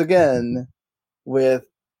done this again with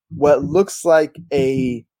what looks like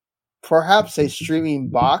perhaps a streaming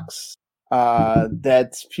box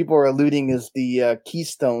that people are alluding is the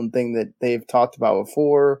Keystone thing that they've talked about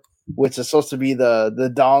before, which is supposed to be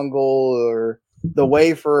the dongle or the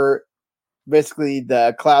way for basically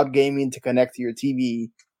the cloud gaming to connect to your TV,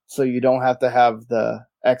 so you don't have to have the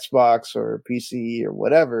Xbox or PC or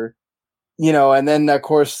whatever, and then of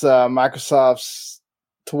course Microsoft's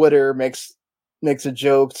Twitter makes a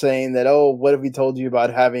joke saying that, oh, what have we told you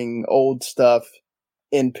about having old stuff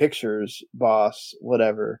in pictures, boss,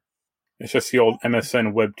 whatever. It's just the old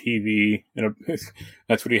MSN web TV.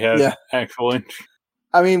 That's what he has, Yeah. actually.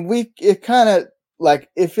 I mean, it kind of, like,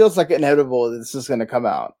 it feels like inevitable that this is going to come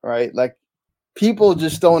out, right? Like, people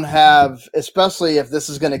just don't have, especially if this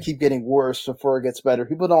is going to keep getting worse before it gets better,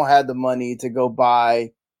 people don't have the money to go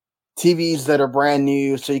buy TVs that are brand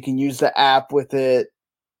new so you can use the app with it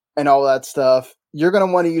and all that stuff. You're going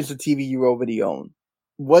to want to use the TV you already own.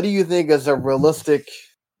 What do you think is a realistic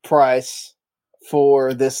price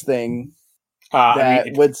for this thing?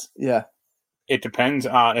 It depends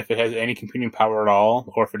on if it has any computing power at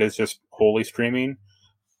all, or if it is just wholly streaming.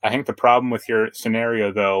 I think the problem with your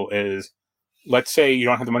scenario, though, is, let's say you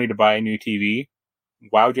don't have the money to buy a new TV.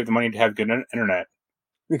 Why would you have the money to have good internet?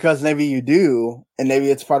 Because maybe you do, and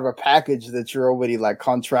maybe it's part of a package that you're already like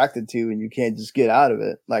contracted to, and you can't just get out of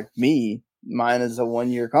it. Like mine is a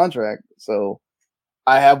 1-year contract, so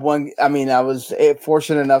I have one. I mean, I was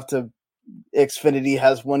fortunate enough to Xfinity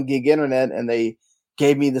has 1 gig internet, and they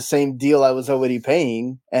gave me the same deal I was already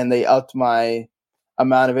paying, and they upped my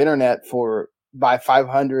amount of internet by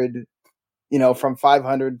 500, from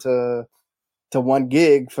 500 to 1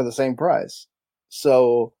 gig for the same price.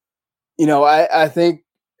 So, I think,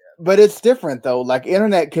 but it's different though. Like,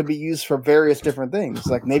 internet could be used for various different things.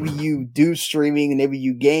 Like, maybe you do streaming, maybe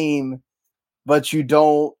you game, but you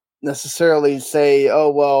don't necessarily say,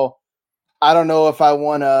 oh, well, I don't know if I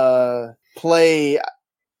want to play.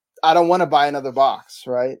 I don't want to buy another box,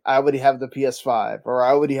 right? I already have the PS5 or I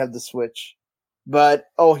already have the Switch, but,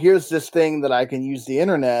 oh, here's this thing that I can use the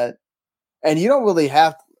internet. And you don't really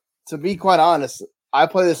have to be quite honest. I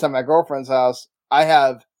play this at my girlfriend's house. I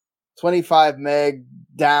have 25 meg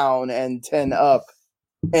down and 10 up,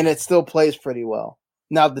 and it still plays pretty well.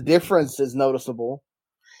 Now, the difference is noticeable,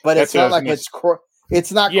 but it's not like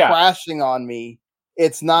it's not crashing on me.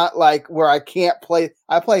 It's not like where I can't play.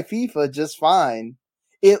 I play FIFA just fine.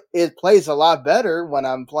 It plays a lot better when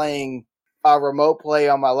I'm playing a remote play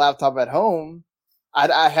on my laptop at home.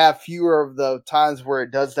 I have fewer of the times where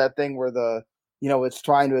it does that thing where it's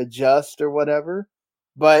trying to adjust or whatever.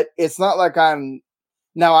 But it's not like I'm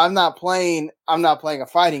not playing a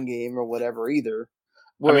fighting game or whatever either.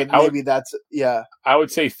 Where I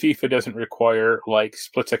would say FIFA doesn't require like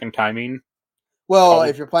split-second timing. Well,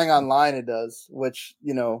 if you're playing online, it does, which,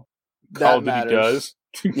 Call of Duty does.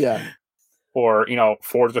 Yeah. Or,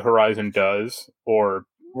 Forza Horizon does, or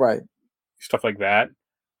right, stuff like that.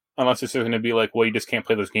 Unless it's going to be like, well, you just can't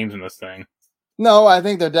play those games in this thing. No, I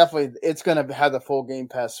think it's going to have the full Game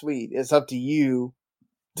Pass suite. It's up to you.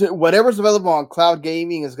 Whatever's available on cloud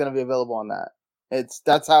gaming is going to be available on that.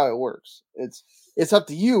 That's how it works. It's up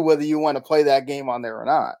to you whether you want to play that game on there or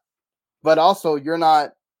not. But also, you're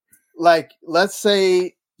not, like, let's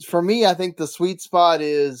say, for me, I think the sweet spot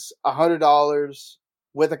is $100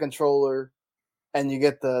 with a controller, and you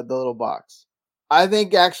get the little box. I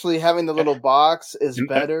think actually having the little box is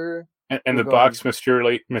better. And the box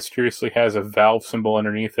mysteriously has a Valve symbol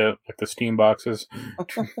underneath it, like the Steam boxes.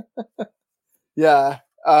 Yeah.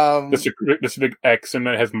 This a big X, and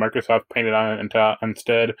it has Microsoft painted on it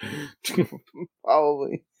instead.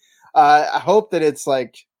 Probably. I hope that it's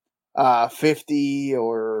like 50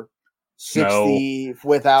 or 60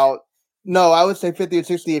 without. No, I would say 50 or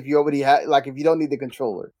 60 if you already have, like, if you don't need the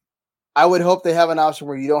controller. I would hope they have an option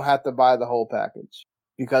where you don't have to buy the whole package,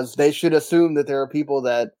 because they should assume that there are people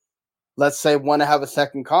that let's say, want to have a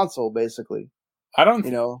second console, basically. I don't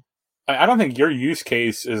think your use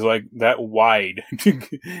case is like that wide.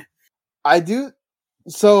 I do.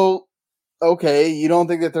 So, okay, you don't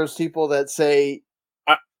think that there's people that say...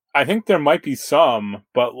 I think there might be some,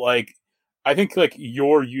 but like, I think like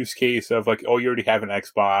your use case of like, oh, you already have an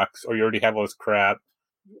Xbox or you already have all this crap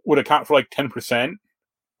would account for like 10%,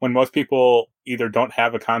 when most people either don't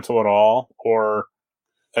have a console at all or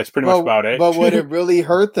that's pretty much about it. But would it really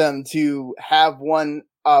hurt them to have one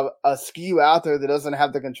a SKU out there that doesn't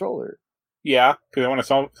have the controller? Yeah, because they want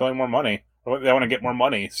to sell more money. They want to get more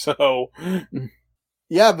money. So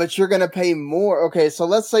yeah, but you're going to pay more. Okay, so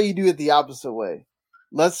let's say you do it the opposite way.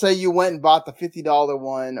 Let's say you went and bought the $50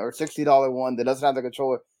 one or $60 one that doesn't have the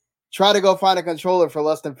controller. Try to go find a controller for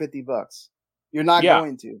less than $50. You're not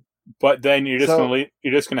going to. But then you're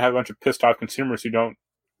just gonna have a bunch of pissed off consumers who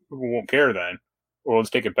won't care then, or will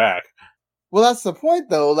just take it back. Well, that's the point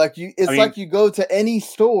though. Like like you go to any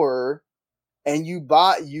store and you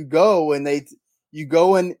go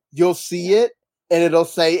and you'll see it and it'll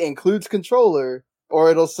say includes controller,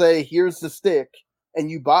 or it'll say here's the stick. And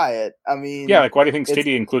you buy it. I mean... Yeah, like, why do you think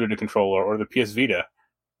Stadia included a controller or the PS Vita?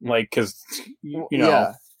 Like, because, you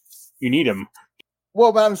need them.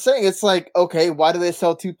 Well, but I'm saying, it's like, okay, why do they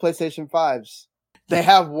sell 2 PlayStation 5s? They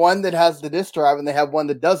have one that has the disc drive and they have one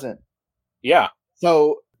that doesn't. Yeah.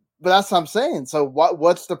 So, but that's what I'm saying. So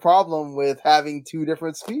what's the problem with having 2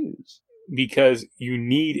 different SKUs? Because you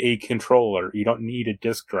need a controller. You don't need a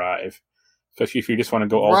disc drive. Especially if you just want to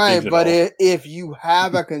go all digital. Right, but if you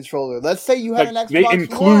have a controller, let's say you had an Xbox They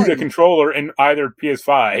include a controller in either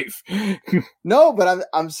PS5. No, but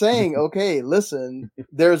I'm saying, okay, listen,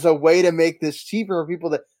 there's a way to make this cheaper for people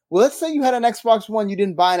that... Well, let's say you had an Xbox One, you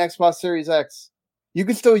didn't buy an Xbox Series X. You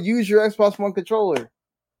can still use your Xbox One controller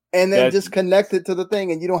and then just connect it to the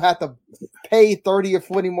thing, and you don't have to pay $30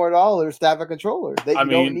 or $40 more to have a controller that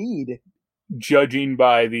you don't need. Judging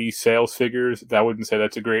by the sales figures, I wouldn't say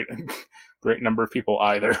that's a great number of people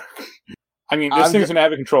either. I mean, this thing's gonna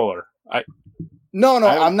have a controller.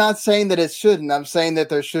 I'm not saying that it shouldn't. I'm saying that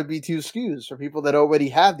there should be 2 SKUs for people that already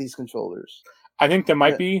have these controllers. I think there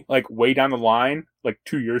might be, like, way down the line, like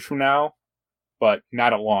 2 years from now, but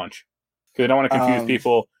not at launch. Because they don't want to confuse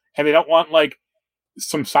people, and they don't want, like,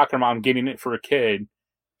 some soccer mom getting it for a kid,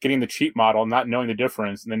 getting the cheap model, not knowing the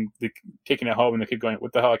difference, and then taking it home and the kid going,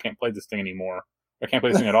 what the hell, I can't play this thing anymore. I can't play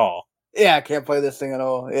this thing at all. Yeah, I can't play this thing at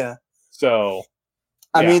all, yeah. So,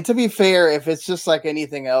 I mean, to be fair, if it's just like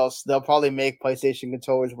anything else, they'll probably make PlayStation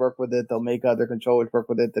controllers work with it. They'll make other controllers work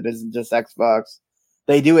with it that isn't just Xbox.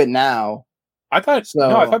 They do it now. I thought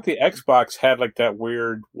the Xbox had like that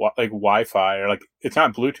weird like Wi-Fi, or like it's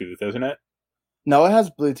not Bluetooth, isn't it? No, it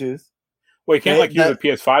has Bluetooth. Well, you can't use a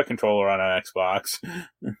PS5 controller on an Xbox.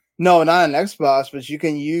 No, not an Xbox, but you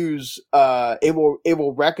can use it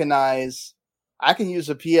will recognize. I can use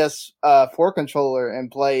a PS4 controller and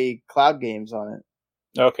play cloud games on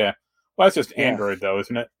it. Okay. Well, that's just Android, though,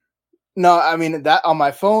 isn't it? No, I mean, that on my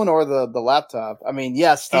phone or the laptop. I mean,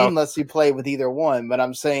 yeah, Steam lets you play with either one, but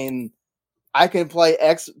I'm saying I can play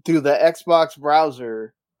through the Xbox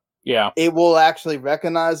browser. Yeah. It will actually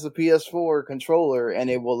recognize the PS4 controller, and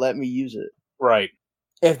it will let me use it. Right.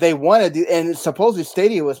 If they want to do... And supposedly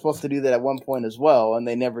Stadia was supposed to do that at one point as well, and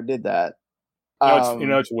they never did that. You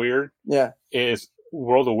know, it's weird. Yeah, is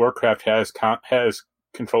World of Warcraft has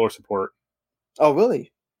controller support. Oh,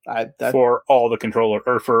 really? For all the controller,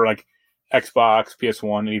 or for like Xbox,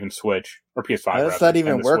 PS1, and even Switch or PS5. How does that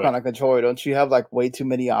even work on a controller? Don't you have like way too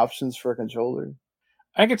many options for a controller?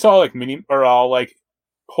 I think it's all like all like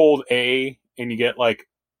hold A and you get like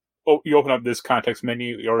you open up this context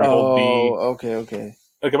menu, or you hold B. Oh, okay.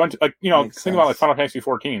 Like a bunch, like think about like Final Fantasy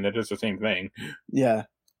 14. That does the same thing. Yeah.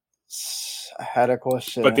 I had a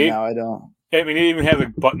question, but now I don't. I mean, it even has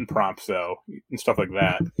like button prompts though and stuff like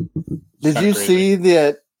that. Did you see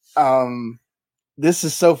that? This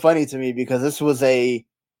is so funny to me because this was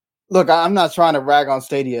look. I'm not trying to rag on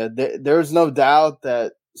Stadia. There's no doubt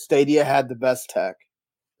that Stadia had the best tech.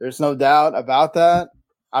 There's no doubt about that.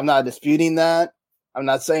 I'm not disputing that. I'm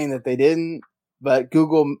not saying that they didn't, but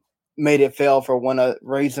Google made it fail for one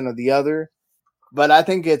reason or the other. But I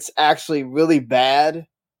think it's actually really bad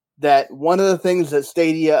that one of the things that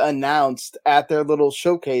Stadia announced at their little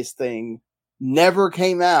showcase thing never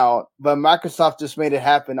came out, but Microsoft just made it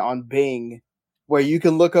happen on Bing, where you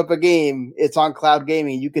can look up a game, it's on cloud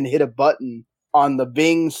gaming, you can hit a button on the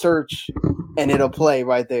Bing search and it'll play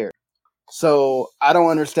right there. So I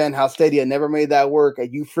don't understand how Stadia never made that work,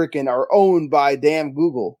 and you freaking are owned by damn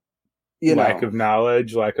Google. Lack of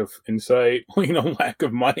knowledge, lack of insight, lack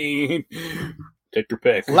of money. Take your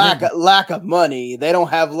pick. Lack of money. They don't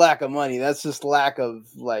have lack of money. That's just lack of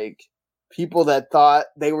like people that thought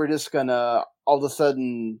they were just gonna all of a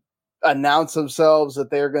sudden announce themselves that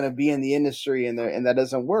they're gonna be in the industry, and that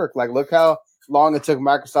doesn't work. Like, look how long it took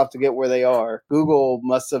Microsoft to get where they are. Google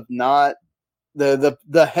must have not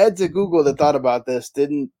the heads at Google that thought about this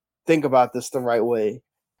didn't think about this the right way.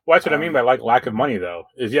 Well, that's what I mean by like lack of money, though.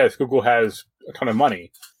 Is yes, Google has a ton of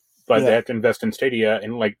money, but they have to invest in Stadia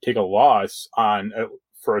and like take a loss on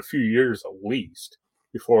for a few years at least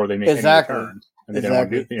before they make any returns. And they didn't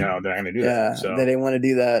want to do, they're not going to do that. So they didn't want to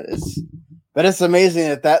do that. But it's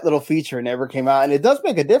amazing that little feature never came out, and it does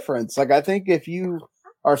make a difference. Like, I think if you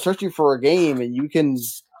are searching for a game and you can,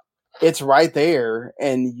 it's right there,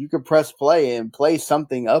 and you can press play and play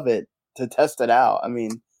something of it to test it out. I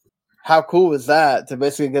mean, how cool is that to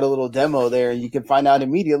basically get a little demo there, and you can find out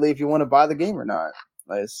immediately if you want to buy the game or not.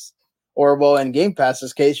 Or, well, in Game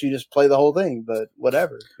Pass's case, you just play the whole thing, but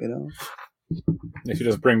whatever, They should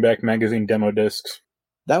just bring back magazine demo discs.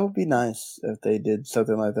 That would be nice if they did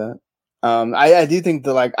something like that. I do think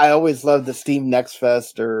that, I always love the Steam Next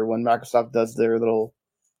Fest, or when Microsoft does their little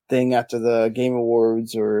thing after the Game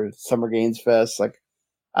Awards or Summer Games Fest.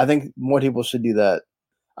 I think more people should do that.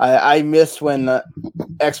 I miss when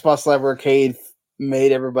Xbox Live Arcade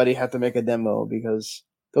made everybody have to make a demo, because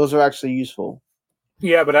those are actually useful.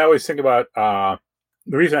 Yeah, but I always think about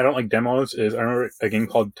the reason I don't like demos is I remember a game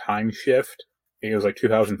called Time Shift. It was like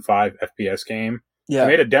 2005 FPS game. Yeah. I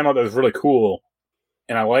made a demo that was really cool,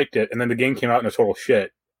 and I liked it, and then the game came out in a total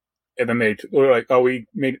shit. And then they were like, "Oh, we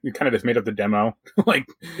kind of just made up the demo.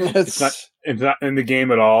 It's not in the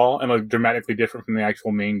game at all, and dramatically different from the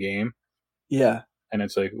actual main game." Yeah. And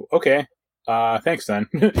it's like, okay, thanks then.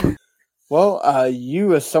 Well,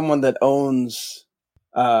 you as someone that owns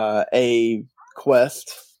a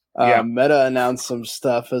Quest, Meta announced some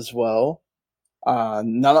stuff as well.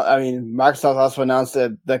 Microsoft also announced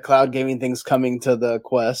that the cloud gaming thing's coming to the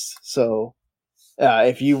Quest. So,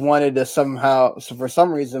 if you wanted to for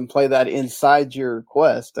some reason, play that inside your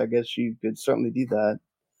Quest, I guess you could certainly do that.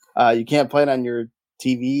 You can't play it on your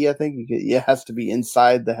TV. I think it has to be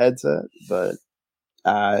inside the headset, but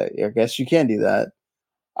I guess you can do that.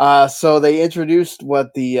 So they introduced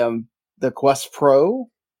what the Quest Pro.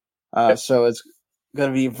 So it's going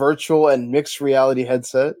to be virtual and mixed reality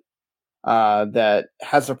headset that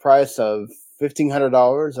has a price of $1,500,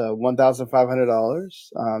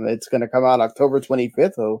 $1,500. It's going to come out October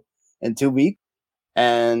 25th, in 2 weeks.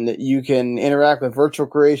 And you can interact with virtual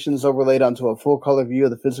creations overlaid onto a full color view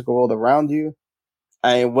of the physical world around you.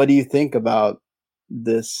 What do you think about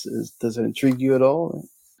this? Does it intrigue you at all?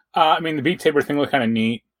 The Beat Saber thing looked kind of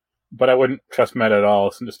neat, but I wouldn't trust Meta at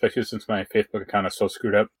all, especially since my Facebook account is so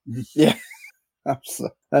screwed up. Yeah.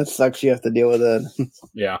 That sucks. You have to deal with it.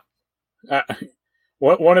 Yeah.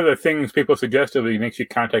 One of the things people suggested was makes you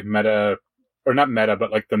contact Meta, or not Meta, but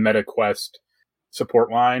the Meta Quest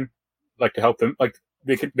support line, to help them.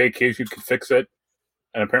 They occasionally could fix it,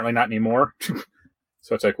 and apparently not anymore.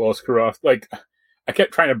 So it's well, screw off. I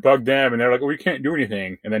kept trying to bug them, and they're like, "We can't do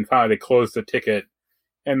anything." And then finally they closed the ticket,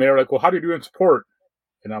 and they were like, "Well, how do you do in support?"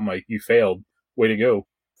 And I'm like, "You failed. Way to go."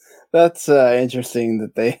 That's interesting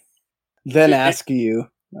that they then ask you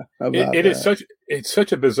about it. It's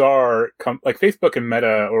such a bizarre Facebook and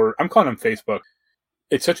Meta, or I'm calling them Facebook.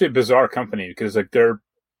 It's such a bizarre company because they're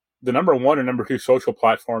the number 1 and number 2 social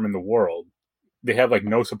platform in the world. They have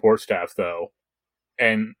no support staff though,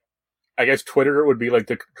 and I guess Twitter would be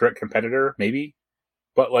the direct competitor, maybe.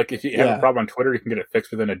 But if you have a problem on Twitter, you can get it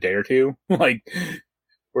fixed within a day or two,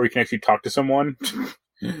 where you can actually talk to someone.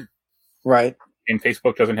 Right. And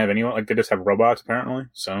Facebook doesn't have anyone. They just have robots apparently.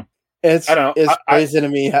 So it's crazy to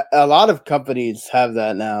me. A lot of companies have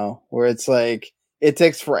that now, where it's it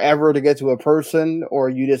takes forever to get to a person, or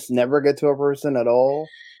you just never get to a person at all.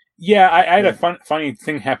 Yeah, I had a funny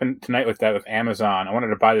thing happen tonight with Amazon. I wanted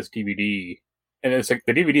to buy this DVD, and it's the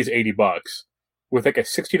DVD is $80 with a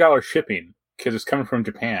 $60 shipping because it's coming from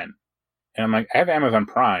Japan. And I'm like, I have Amazon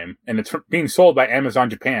Prime, and it's being sold by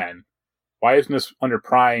Amazon Japan. Why isn't this under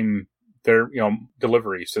Prime, their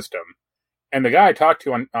delivery system? And the guy I talked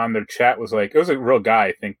to on their chat was it was a real guy,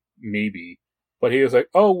 I think, maybe. But he was like,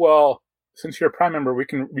 "Oh, well, since you're a Prime member, we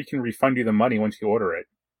can refund you the money once you order it."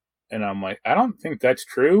 And I'm like, I don't think that's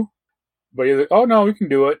true. But he's like, "Oh, no, we can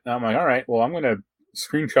do it." And I'm like, all right, well, I'm going to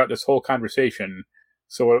screenshot this whole conversation.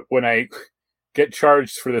 So when I get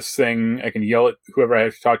charged for this thing, I can yell at whoever I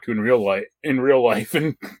have to talk to in real life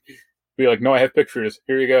and be like, "No, I have pictures.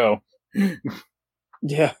 Here you go."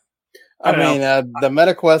 Yeah. I mean, the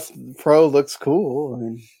MetaQuest Pro looks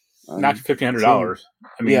cool. Not for $1,500.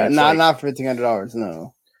 not for $1,500.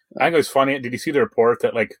 No. I think it was funny. Did you see the report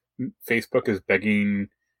that like Facebook is begging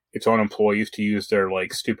its own employees to use their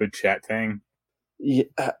like stupid chat thing? Yeah,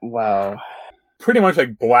 wow. Pretty much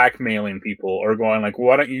like blackmailing people or going like,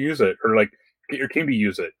 why don't you use it? Or like, get your team to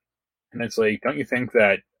use it. And it's like, don't you think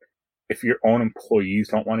that if your own employees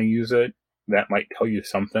don't want to use it, that might tell you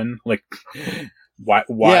something? Like, why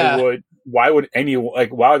would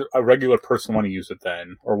a regular person want to use it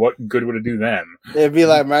then? Or what good would it do then? It'd be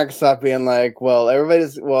like Microsoft being like, well,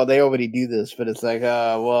 they already do this, but it's like,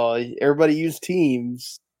 well, everybody use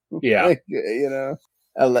Teams. Yeah. Like,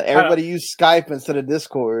 everybody use Skype instead of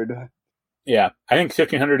Discord. Yeah. I think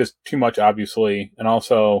 1500 is too much, obviously. And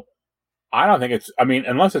also, I don't think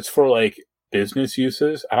unless it's for like business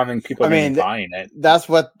uses, I don't think people are going to be buying it. That's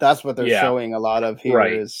what they're showing a lot of here.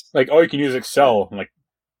 Right. Is like, oh, you can use Excel. I'm like,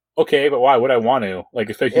 okay, but why would I want to? Like,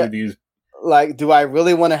 especially with these. Like, do I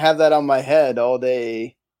really want to have that on my head all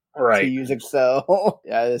day to use Excel?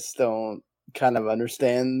 I just don't kind of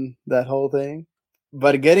understand that whole thing.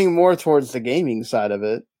 But getting more towards the gaming side of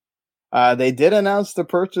it, they did announce the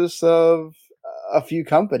purchase of a few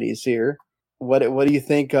companies here. What do you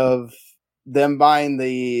think of them buying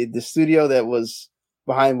the studio that was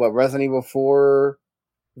behind Resident Evil 4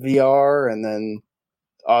 VR, and then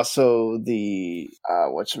also the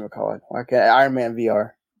whatchamacallit, Iron Man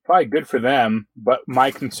VR? Probably good for them, but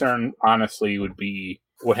my concern, honestly, would be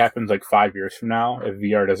what happens like 5 years from now if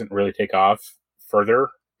VR doesn't really take off further,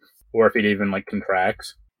 or if it even like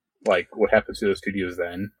contracts. Like, what happens to those studios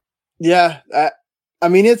then? Yeah, I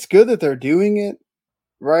mean, it's good that they're doing it,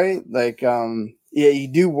 right? Like,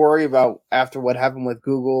 you do worry about after what happened with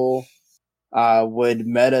Google, would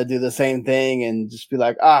Meta do the same thing and just be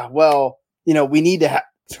like, well, we need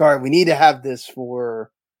to have this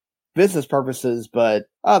for business purposes, but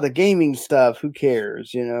the gaming stuff, who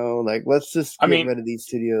cares? Like, let's just get rid of these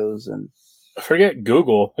studios and forget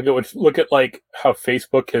Google. Look at like how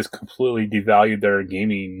Facebook has completely devalued their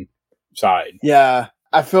gaming side. Yeah.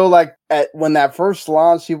 I feel like when that first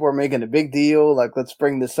launched, people were making a big deal. Like, let's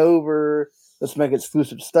bring this over. Let's make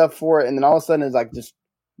exclusive stuff for it. And then all of a sudden it's like just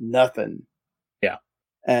nothing. Yeah.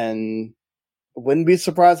 And wouldn't be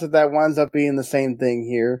surprised if that winds up being the same thing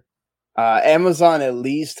here. Amazon at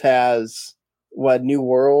least has New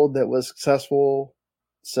World that was successful.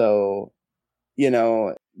 So,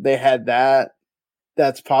 they had that.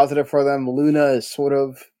 That's positive for them. Luna is sort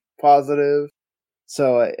of positive.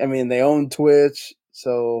 So, I mean, they own Twitch.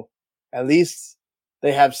 So at least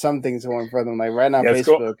they have some things going for them. Like right now,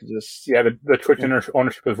 Facebook the Twitch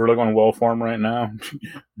ownership is really going well for them right now.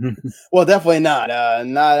 Well, definitely not.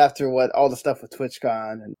 Not after all the stuff with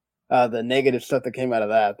TwitchCon and the negative stuff that came out of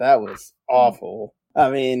that. That was awful. I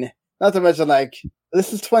mean, not to mention, like,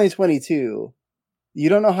 this is 2022. You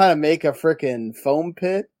don't know how to make a freaking foam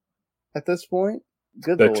pit at this point?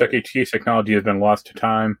 Good The Lord. Chuck E. Cheese technology has been lost to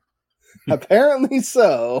time. Apparently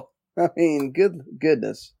so. I mean,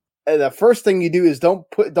 goodness. And the first thing you do is don't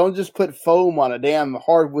just put foam on a damn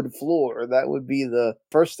hardwood floor. That would be the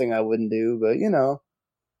first thing I wouldn't do. But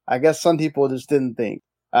I guess some people just didn't think.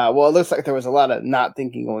 Well, it looks like there was a lot of not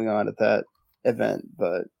thinking going on at that event.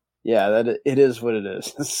 But yeah, it is what it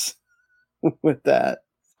is. With that,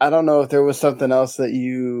 I don't know if there was something else that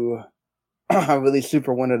you really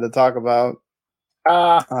super wanted to talk about.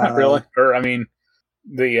 Not really. Or I mean,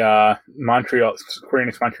 the Square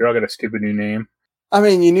Enix Montreal got a stupid new name. I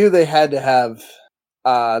mean, you knew they had to have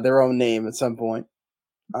their own name at some point.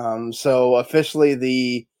 So officially,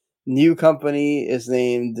 the new company is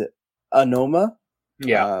named Anoma.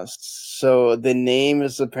 Yeah. So the name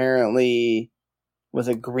is apparently, was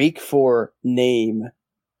it Greek for name?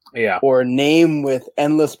 Yeah. Or name with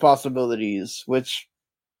endless possibilities, which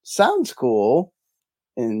sounds cool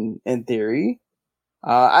in theory.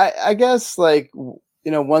 I guess, like,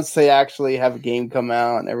 once they actually have a game come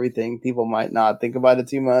out and everything, people might not think about it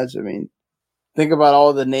too much. I mean, think about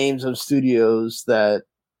all the names of studios that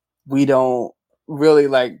we don't really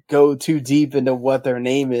like go too deep into what their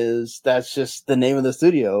name is. That's just the name of the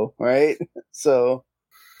studio, right? So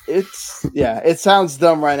it sounds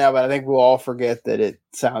dumb right now, but I think we'll all forget that it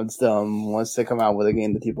sounds dumb once they come out with a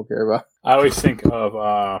game that people care about. I always think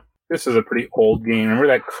of this is a pretty old game. Remember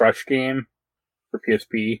that Crush game for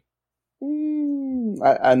PSP?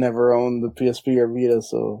 I never owned the PSP or Vita,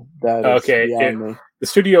 so that is beyond me. The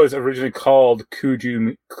studio is originally called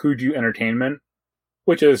Kuju Entertainment,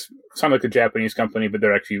 which sounds like a Japanese company, but they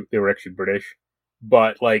were actually British.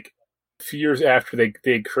 But like a few years after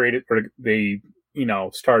they created, or they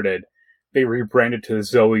started, they rebranded to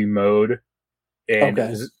Zoe Mode, and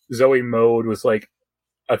Zoe Mode was like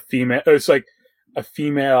a female. It's like a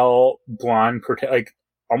female blonde, like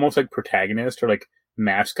almost like protagonist or like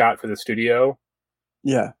mascot for the studio.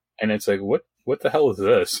 Yeah. And it's like, what the hell is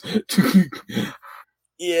this?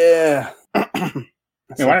 Yeah. I mean,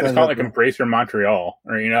 why not just call it like Embracer Montreal?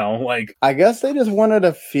 Or, like... I guess they just wanted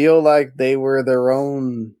to feel like they were their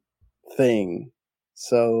own thing.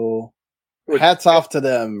 So, hats off to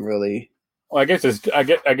them, really. Well, I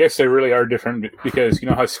guess they really are different because you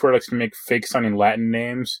know how Square likes to make fake sounding Latin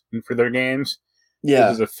names for their games? Yeah.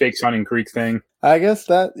 This is a fake sounding Greek thing. I guess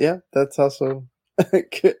that's also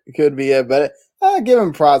could be it. But I give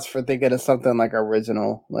them props for thinking of something like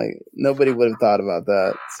original. Like, nobody would have thought about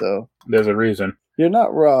that. So, there's a reason. You're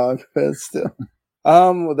not wrong, but still.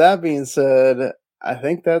 With that being said, I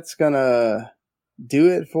think that's gonna do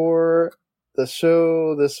it for the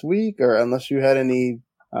show this week, or unless you had any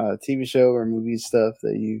TV show or movie stuff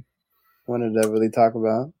that you wanted to really talk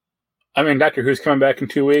about. I mean, Doctor Who's coming back in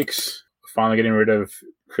 2 weeks. Finally getting rid of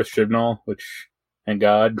Chris Chibnall, which, thank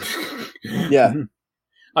God. Yeah.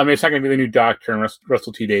 I mean, it's not going to be the new Doctor and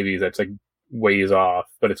Russell T Davies. That's like ways off,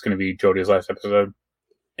 but it's going to be Jodie's last episode.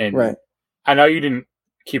 And right. I know you didn't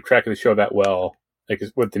keep track of the show that well, like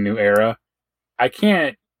with the new era. I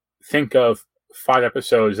can't think of 5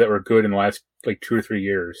 episodes that were good in the last like 2 or 3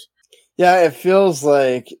 years. Yeah, it feels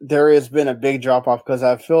like there has been a big drop off because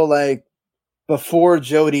I feel like before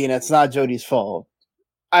Jodie, and it's not Jodie's fault,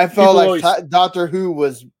 I felt like Doctor Who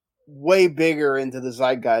was way bigger into the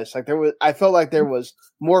zeitgeist. Like I felt like there was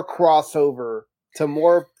more crossover to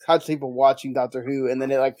more types of people watching Doctor Who, and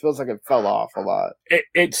then it like feels like it fell off a lot.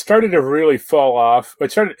 It started to really fall off.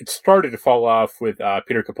 It started to fall off with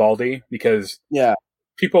Peter Capaldi because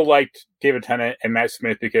people liked David Tennant and Matt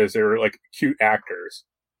Smith because they were like cute actors.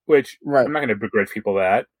 Which I'm not going to begrudge people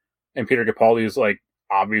that. And Peter Capaldi is like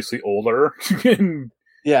obviously older.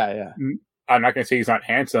 Yeah. I'm not going to say he's not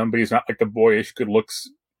handsome, but he's not like the boyish good looks,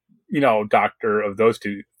 doctor of those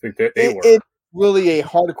two. That they were. It's really a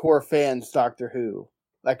hardcore fan's Doctor Who.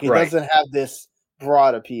 Like it doesn't have this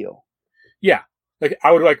broad appeal. Yeah, like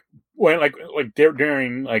I would like when like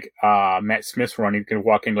during like Matt Smith's run, you can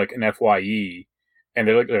walk into like an FYE, and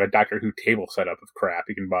they look like a Doctor Who table setup of crap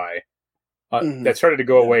you can buy. That started to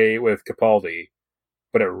go away with Capaldi,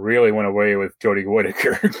 but it really went away with Jodie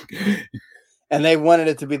Whittaker. And they wanted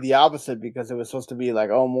it to be the opposite because it was supposed to be like,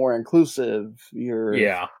 more inclusive.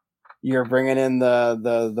 You're bringing in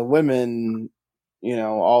the women,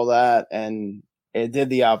 all that, and it did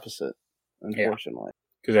the opposite, unfortunately.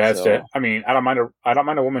 Because it has to. I mean, I don't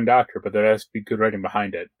mind a woman doctor, but there has to be good writing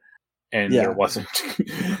behind it, and there wasn't.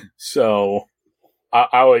 So,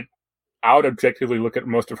 I would objectively look at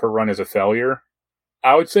most of her run as a failure.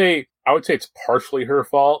 I would say it's partially her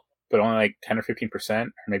fault, but only like 10 or 15%,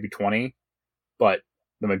 or maybe 20. But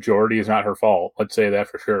the majority is not her fault. Let's say that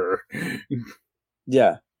for sure.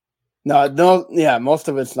 Yeah. No, most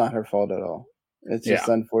of it's not her fault at all. It's just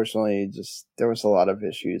unfortunately there was a lot of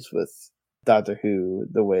issues with Doctor Who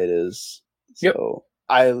the way it is. So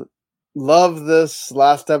I love this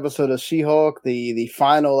last episode of She-Hulk. The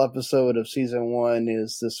final episode of season 1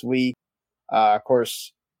 is this week. Of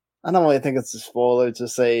course, I don't really think it's a spoiler to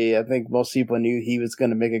say I think most people knew he was going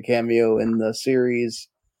to make a cameo in the series.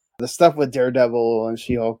 The stuff with Daredevil and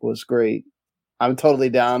She-Hulk was great. I'm totally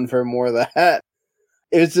down for more of that.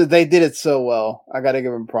 They did it so well. I got to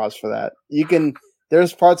give them props for that.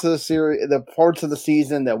 There's parts of the series, the parts of the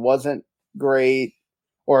season that wasn't great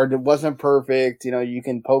or it wasn't perfect. You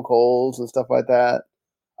can poke holes and stuff like that.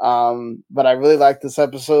 But I really like this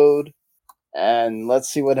episode. And let's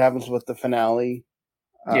see what happens with the finale.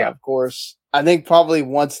 Of course. I think probably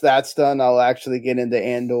once that's done, I'll actually get into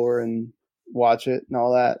Andor and watch it and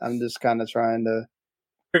all that. I'm just kind of trying to.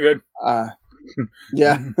 You're good.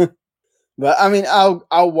 Yeah. But I mean,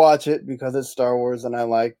 I'll watch it because it's Star Wars and I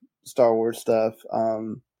like Star Wars stuff.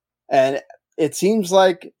 And it seems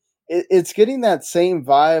like it's getting that same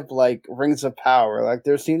vibe like Rings of Power. Like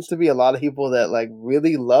there seems to be a lot of people that like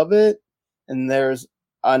really love it, and there's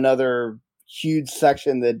another huge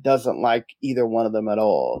section that doesn't like either one of them at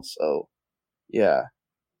all. So yeah,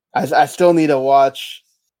 I still need to watch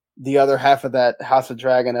the other half of that House of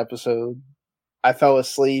Dragon episode. I fell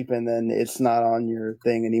asleep and then it's not on your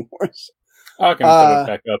thing anymore. I can put it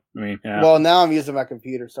back up. I mean, well, now I'm using my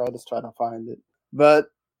computer, so I'll just try to find it. But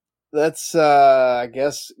let's, I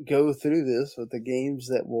guess, go through this with the games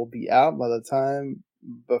that will be out by the time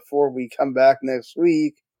before we come back next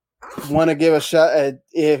week. Want to give a shot at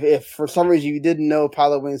if for some reason you didn't know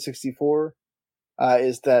Pilot Wings 64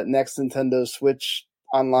 is that next Nintendo Switch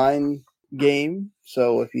online game.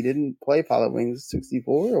 So if you didn't play Pilot Wings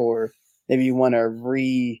 64 or maybe you want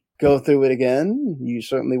to go through it again, you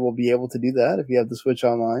certainly will be able to do that if you have the Switch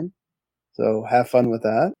online. So have fun with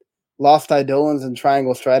that. Lost Eidolons and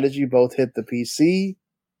Triangle Strategy both hit the PC.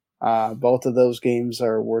 Both of those games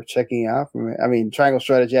are worth checking out. I mean, Triangle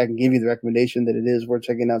Strategy, I can give you the recommendation that it is worth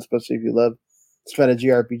checking out, especially if you love strategy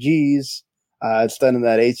RPGs. It's done in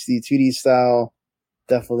that HD 2D style.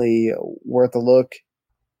 Definitely worth a look.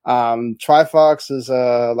 Trifox is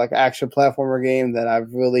a like action platformer game that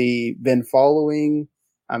I've really been following.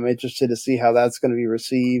 I'm interested to see how that's going to be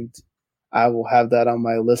received. I will have that on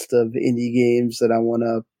my list of indie games that I want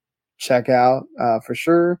to check out for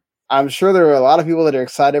sure. I'm sure there are a lot of people that are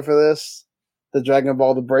excited for this. The Dragon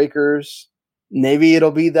Ball The Breakers. Maybe it'll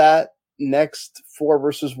be that next 4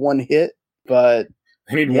 versus 1 hit, but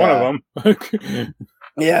I need one of them.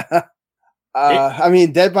 Yeah. I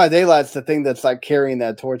mean, Dead by Daylight's the thing that's like carrying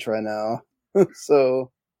that torch right now.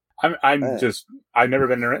 So I've never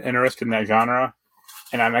been interested in that genre,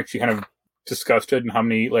 and I'm actually kind of disgusted in how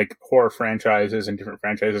many like horror franchises and different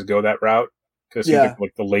franchises go that route. Because it seems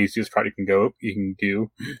like the laziest route you can do.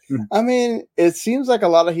 I mean, it seems like a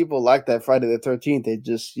lot of people like that Friday the 13th. They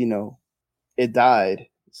just, it died.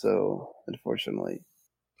 So, unfortunately.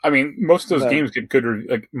 I mean, most of those games get good,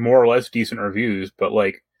 like more or less decent reviews, but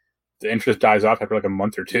like the interest dies off after like a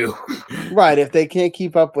month or two. Right. If they can't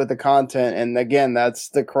keep up with the content, and again, that's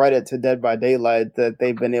the credit to Dead by Daylight that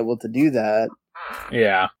they've been able to do that.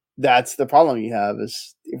 Yeah. That's the problem you have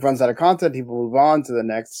is it runs out of content. People move on to the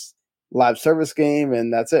next live service game,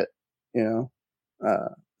 and that's it.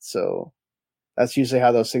 So that's usually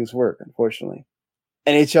how those things work, unfortunately.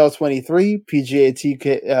 NHL 23, PGA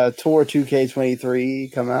Tour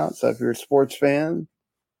 2K23 come out. So if you're a sports fan,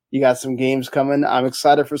 you got some games coming. I'm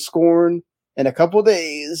excited for Scorn in a couple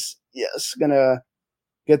days. Yes, gonna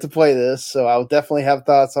get to play this. So I'll definitely have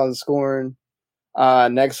thoughts on Scorn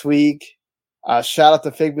next week. Shout out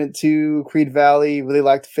to Figment 2, Creed Valley. Really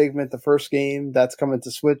liked Figment, the first game. That's coming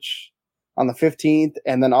to Switch on the 15th.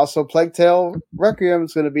 And then also Plague Tale Requiem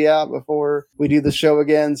is going to be out before we do the show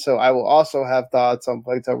again. So I will also have thoughts on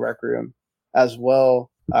Plague Tale Requiem as well.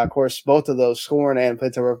 Of course, both of those, Scorn and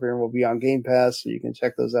Plague Tale Requiem, will be on Game Pass. So you can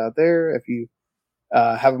check those out there. If you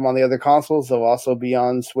have them on the other consoles, they'll also be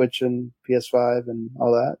on Switch and PS5 and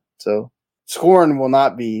all that. So Scorn will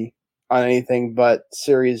not be on anything but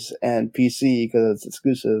Series and PC because it's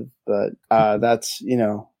exclusive. But that's,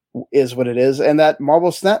 is what it is. And that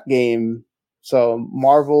Marvel Snap game, so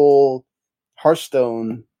Marvel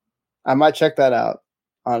Hearthstone, I might check that out,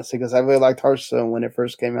 honestly, because I really liked Hearthstone when it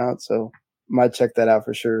first came out. So might check that out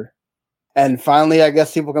for sure. And finally, I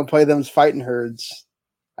guess people can play them fighting herds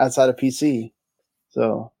outside of PC.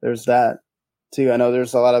 So there's that too. I know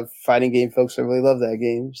there's a lot of fighting game folks that really love that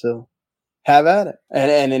game. So have at it.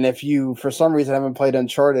 And if you, for some reason, haven't played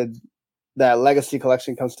Uncharted, that Legacy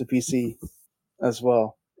Collection comes to PC as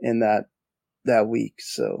well in that week.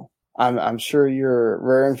 So I'm sure you're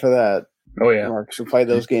raring for that. Oh yeah, Mark, to play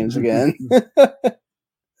those games again.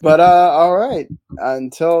 But all right.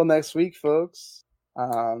 Until next week, folks.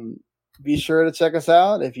 Be sure to check us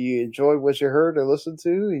out. If you enjoyed what you heard or listened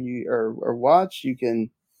to, or watch, you can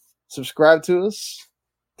subscribe to us,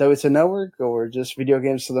 W2 Network, or just Video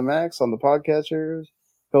Games to the Max on the podcatchers.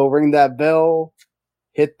 Go ring that bell,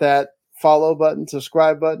 hit that follow button,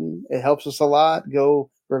 subscribe button. It helps us a lot. Go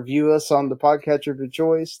review us on the podcatcher of your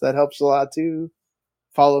choice. That helps a lot too.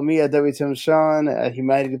 Follow me at W2M Sean, at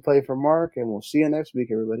Humanity Play for Mark, and we'll see you next week,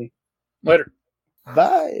 everybody. Later.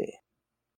 Bye.